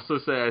would also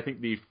say I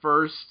think the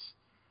first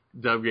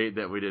Dubgate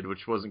that we did,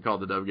 which wasn't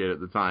called the Dubgate at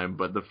the time,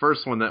 but the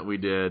first one that we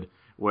did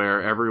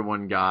where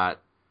everyone got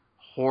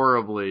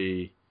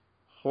horribly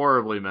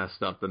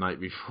messed up the night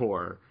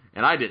before,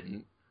 and I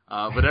didn't,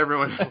 but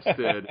everyone else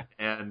did,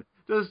 and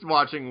just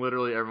watching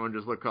literally everyone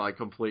just look like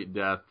complete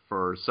death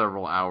for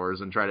several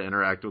hours and try to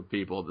interact with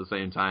people at the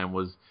same time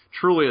was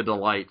truly a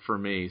delight for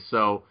me.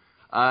 So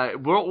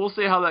we'll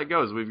see how that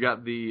goes. We've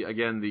got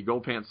the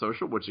Gold Pants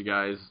Social, which you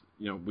guys,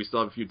 we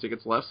still have a few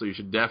tickets left, so you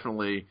should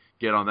definitely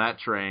get on that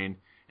train.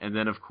 And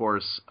then, of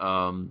course,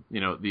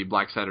 the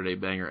Black Saturday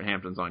banger at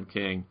Hamptons on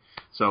King.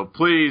 So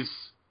please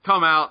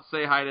come out,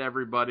 say hi to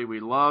everybody. We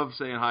love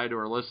saying hi to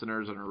our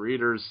listeners and our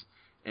readers.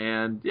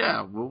 And,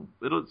 yeah,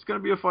 it's going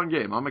to be a fun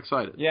game. I'm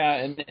excited.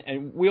 Yeah,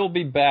 and we'll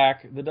be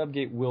back. The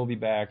Dubgate will be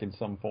back in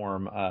some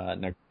form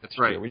next That's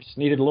right. year. We just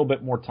needed a little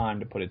bit more time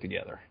to put it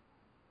together.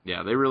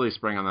 Yeah, they really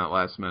sprang on that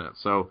last minute.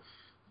 So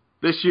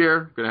this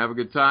year, going to have a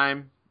good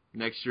time.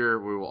 Next year,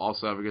 we will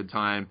also have a good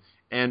time.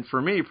 And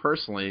for me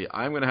personally,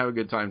 I'm going to have a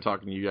good time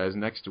talking to you guys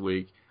next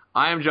week.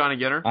 I am Johnny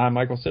Ginner. I'm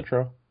Michael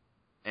Citro.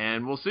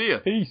 And we'll see you.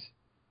 Peace.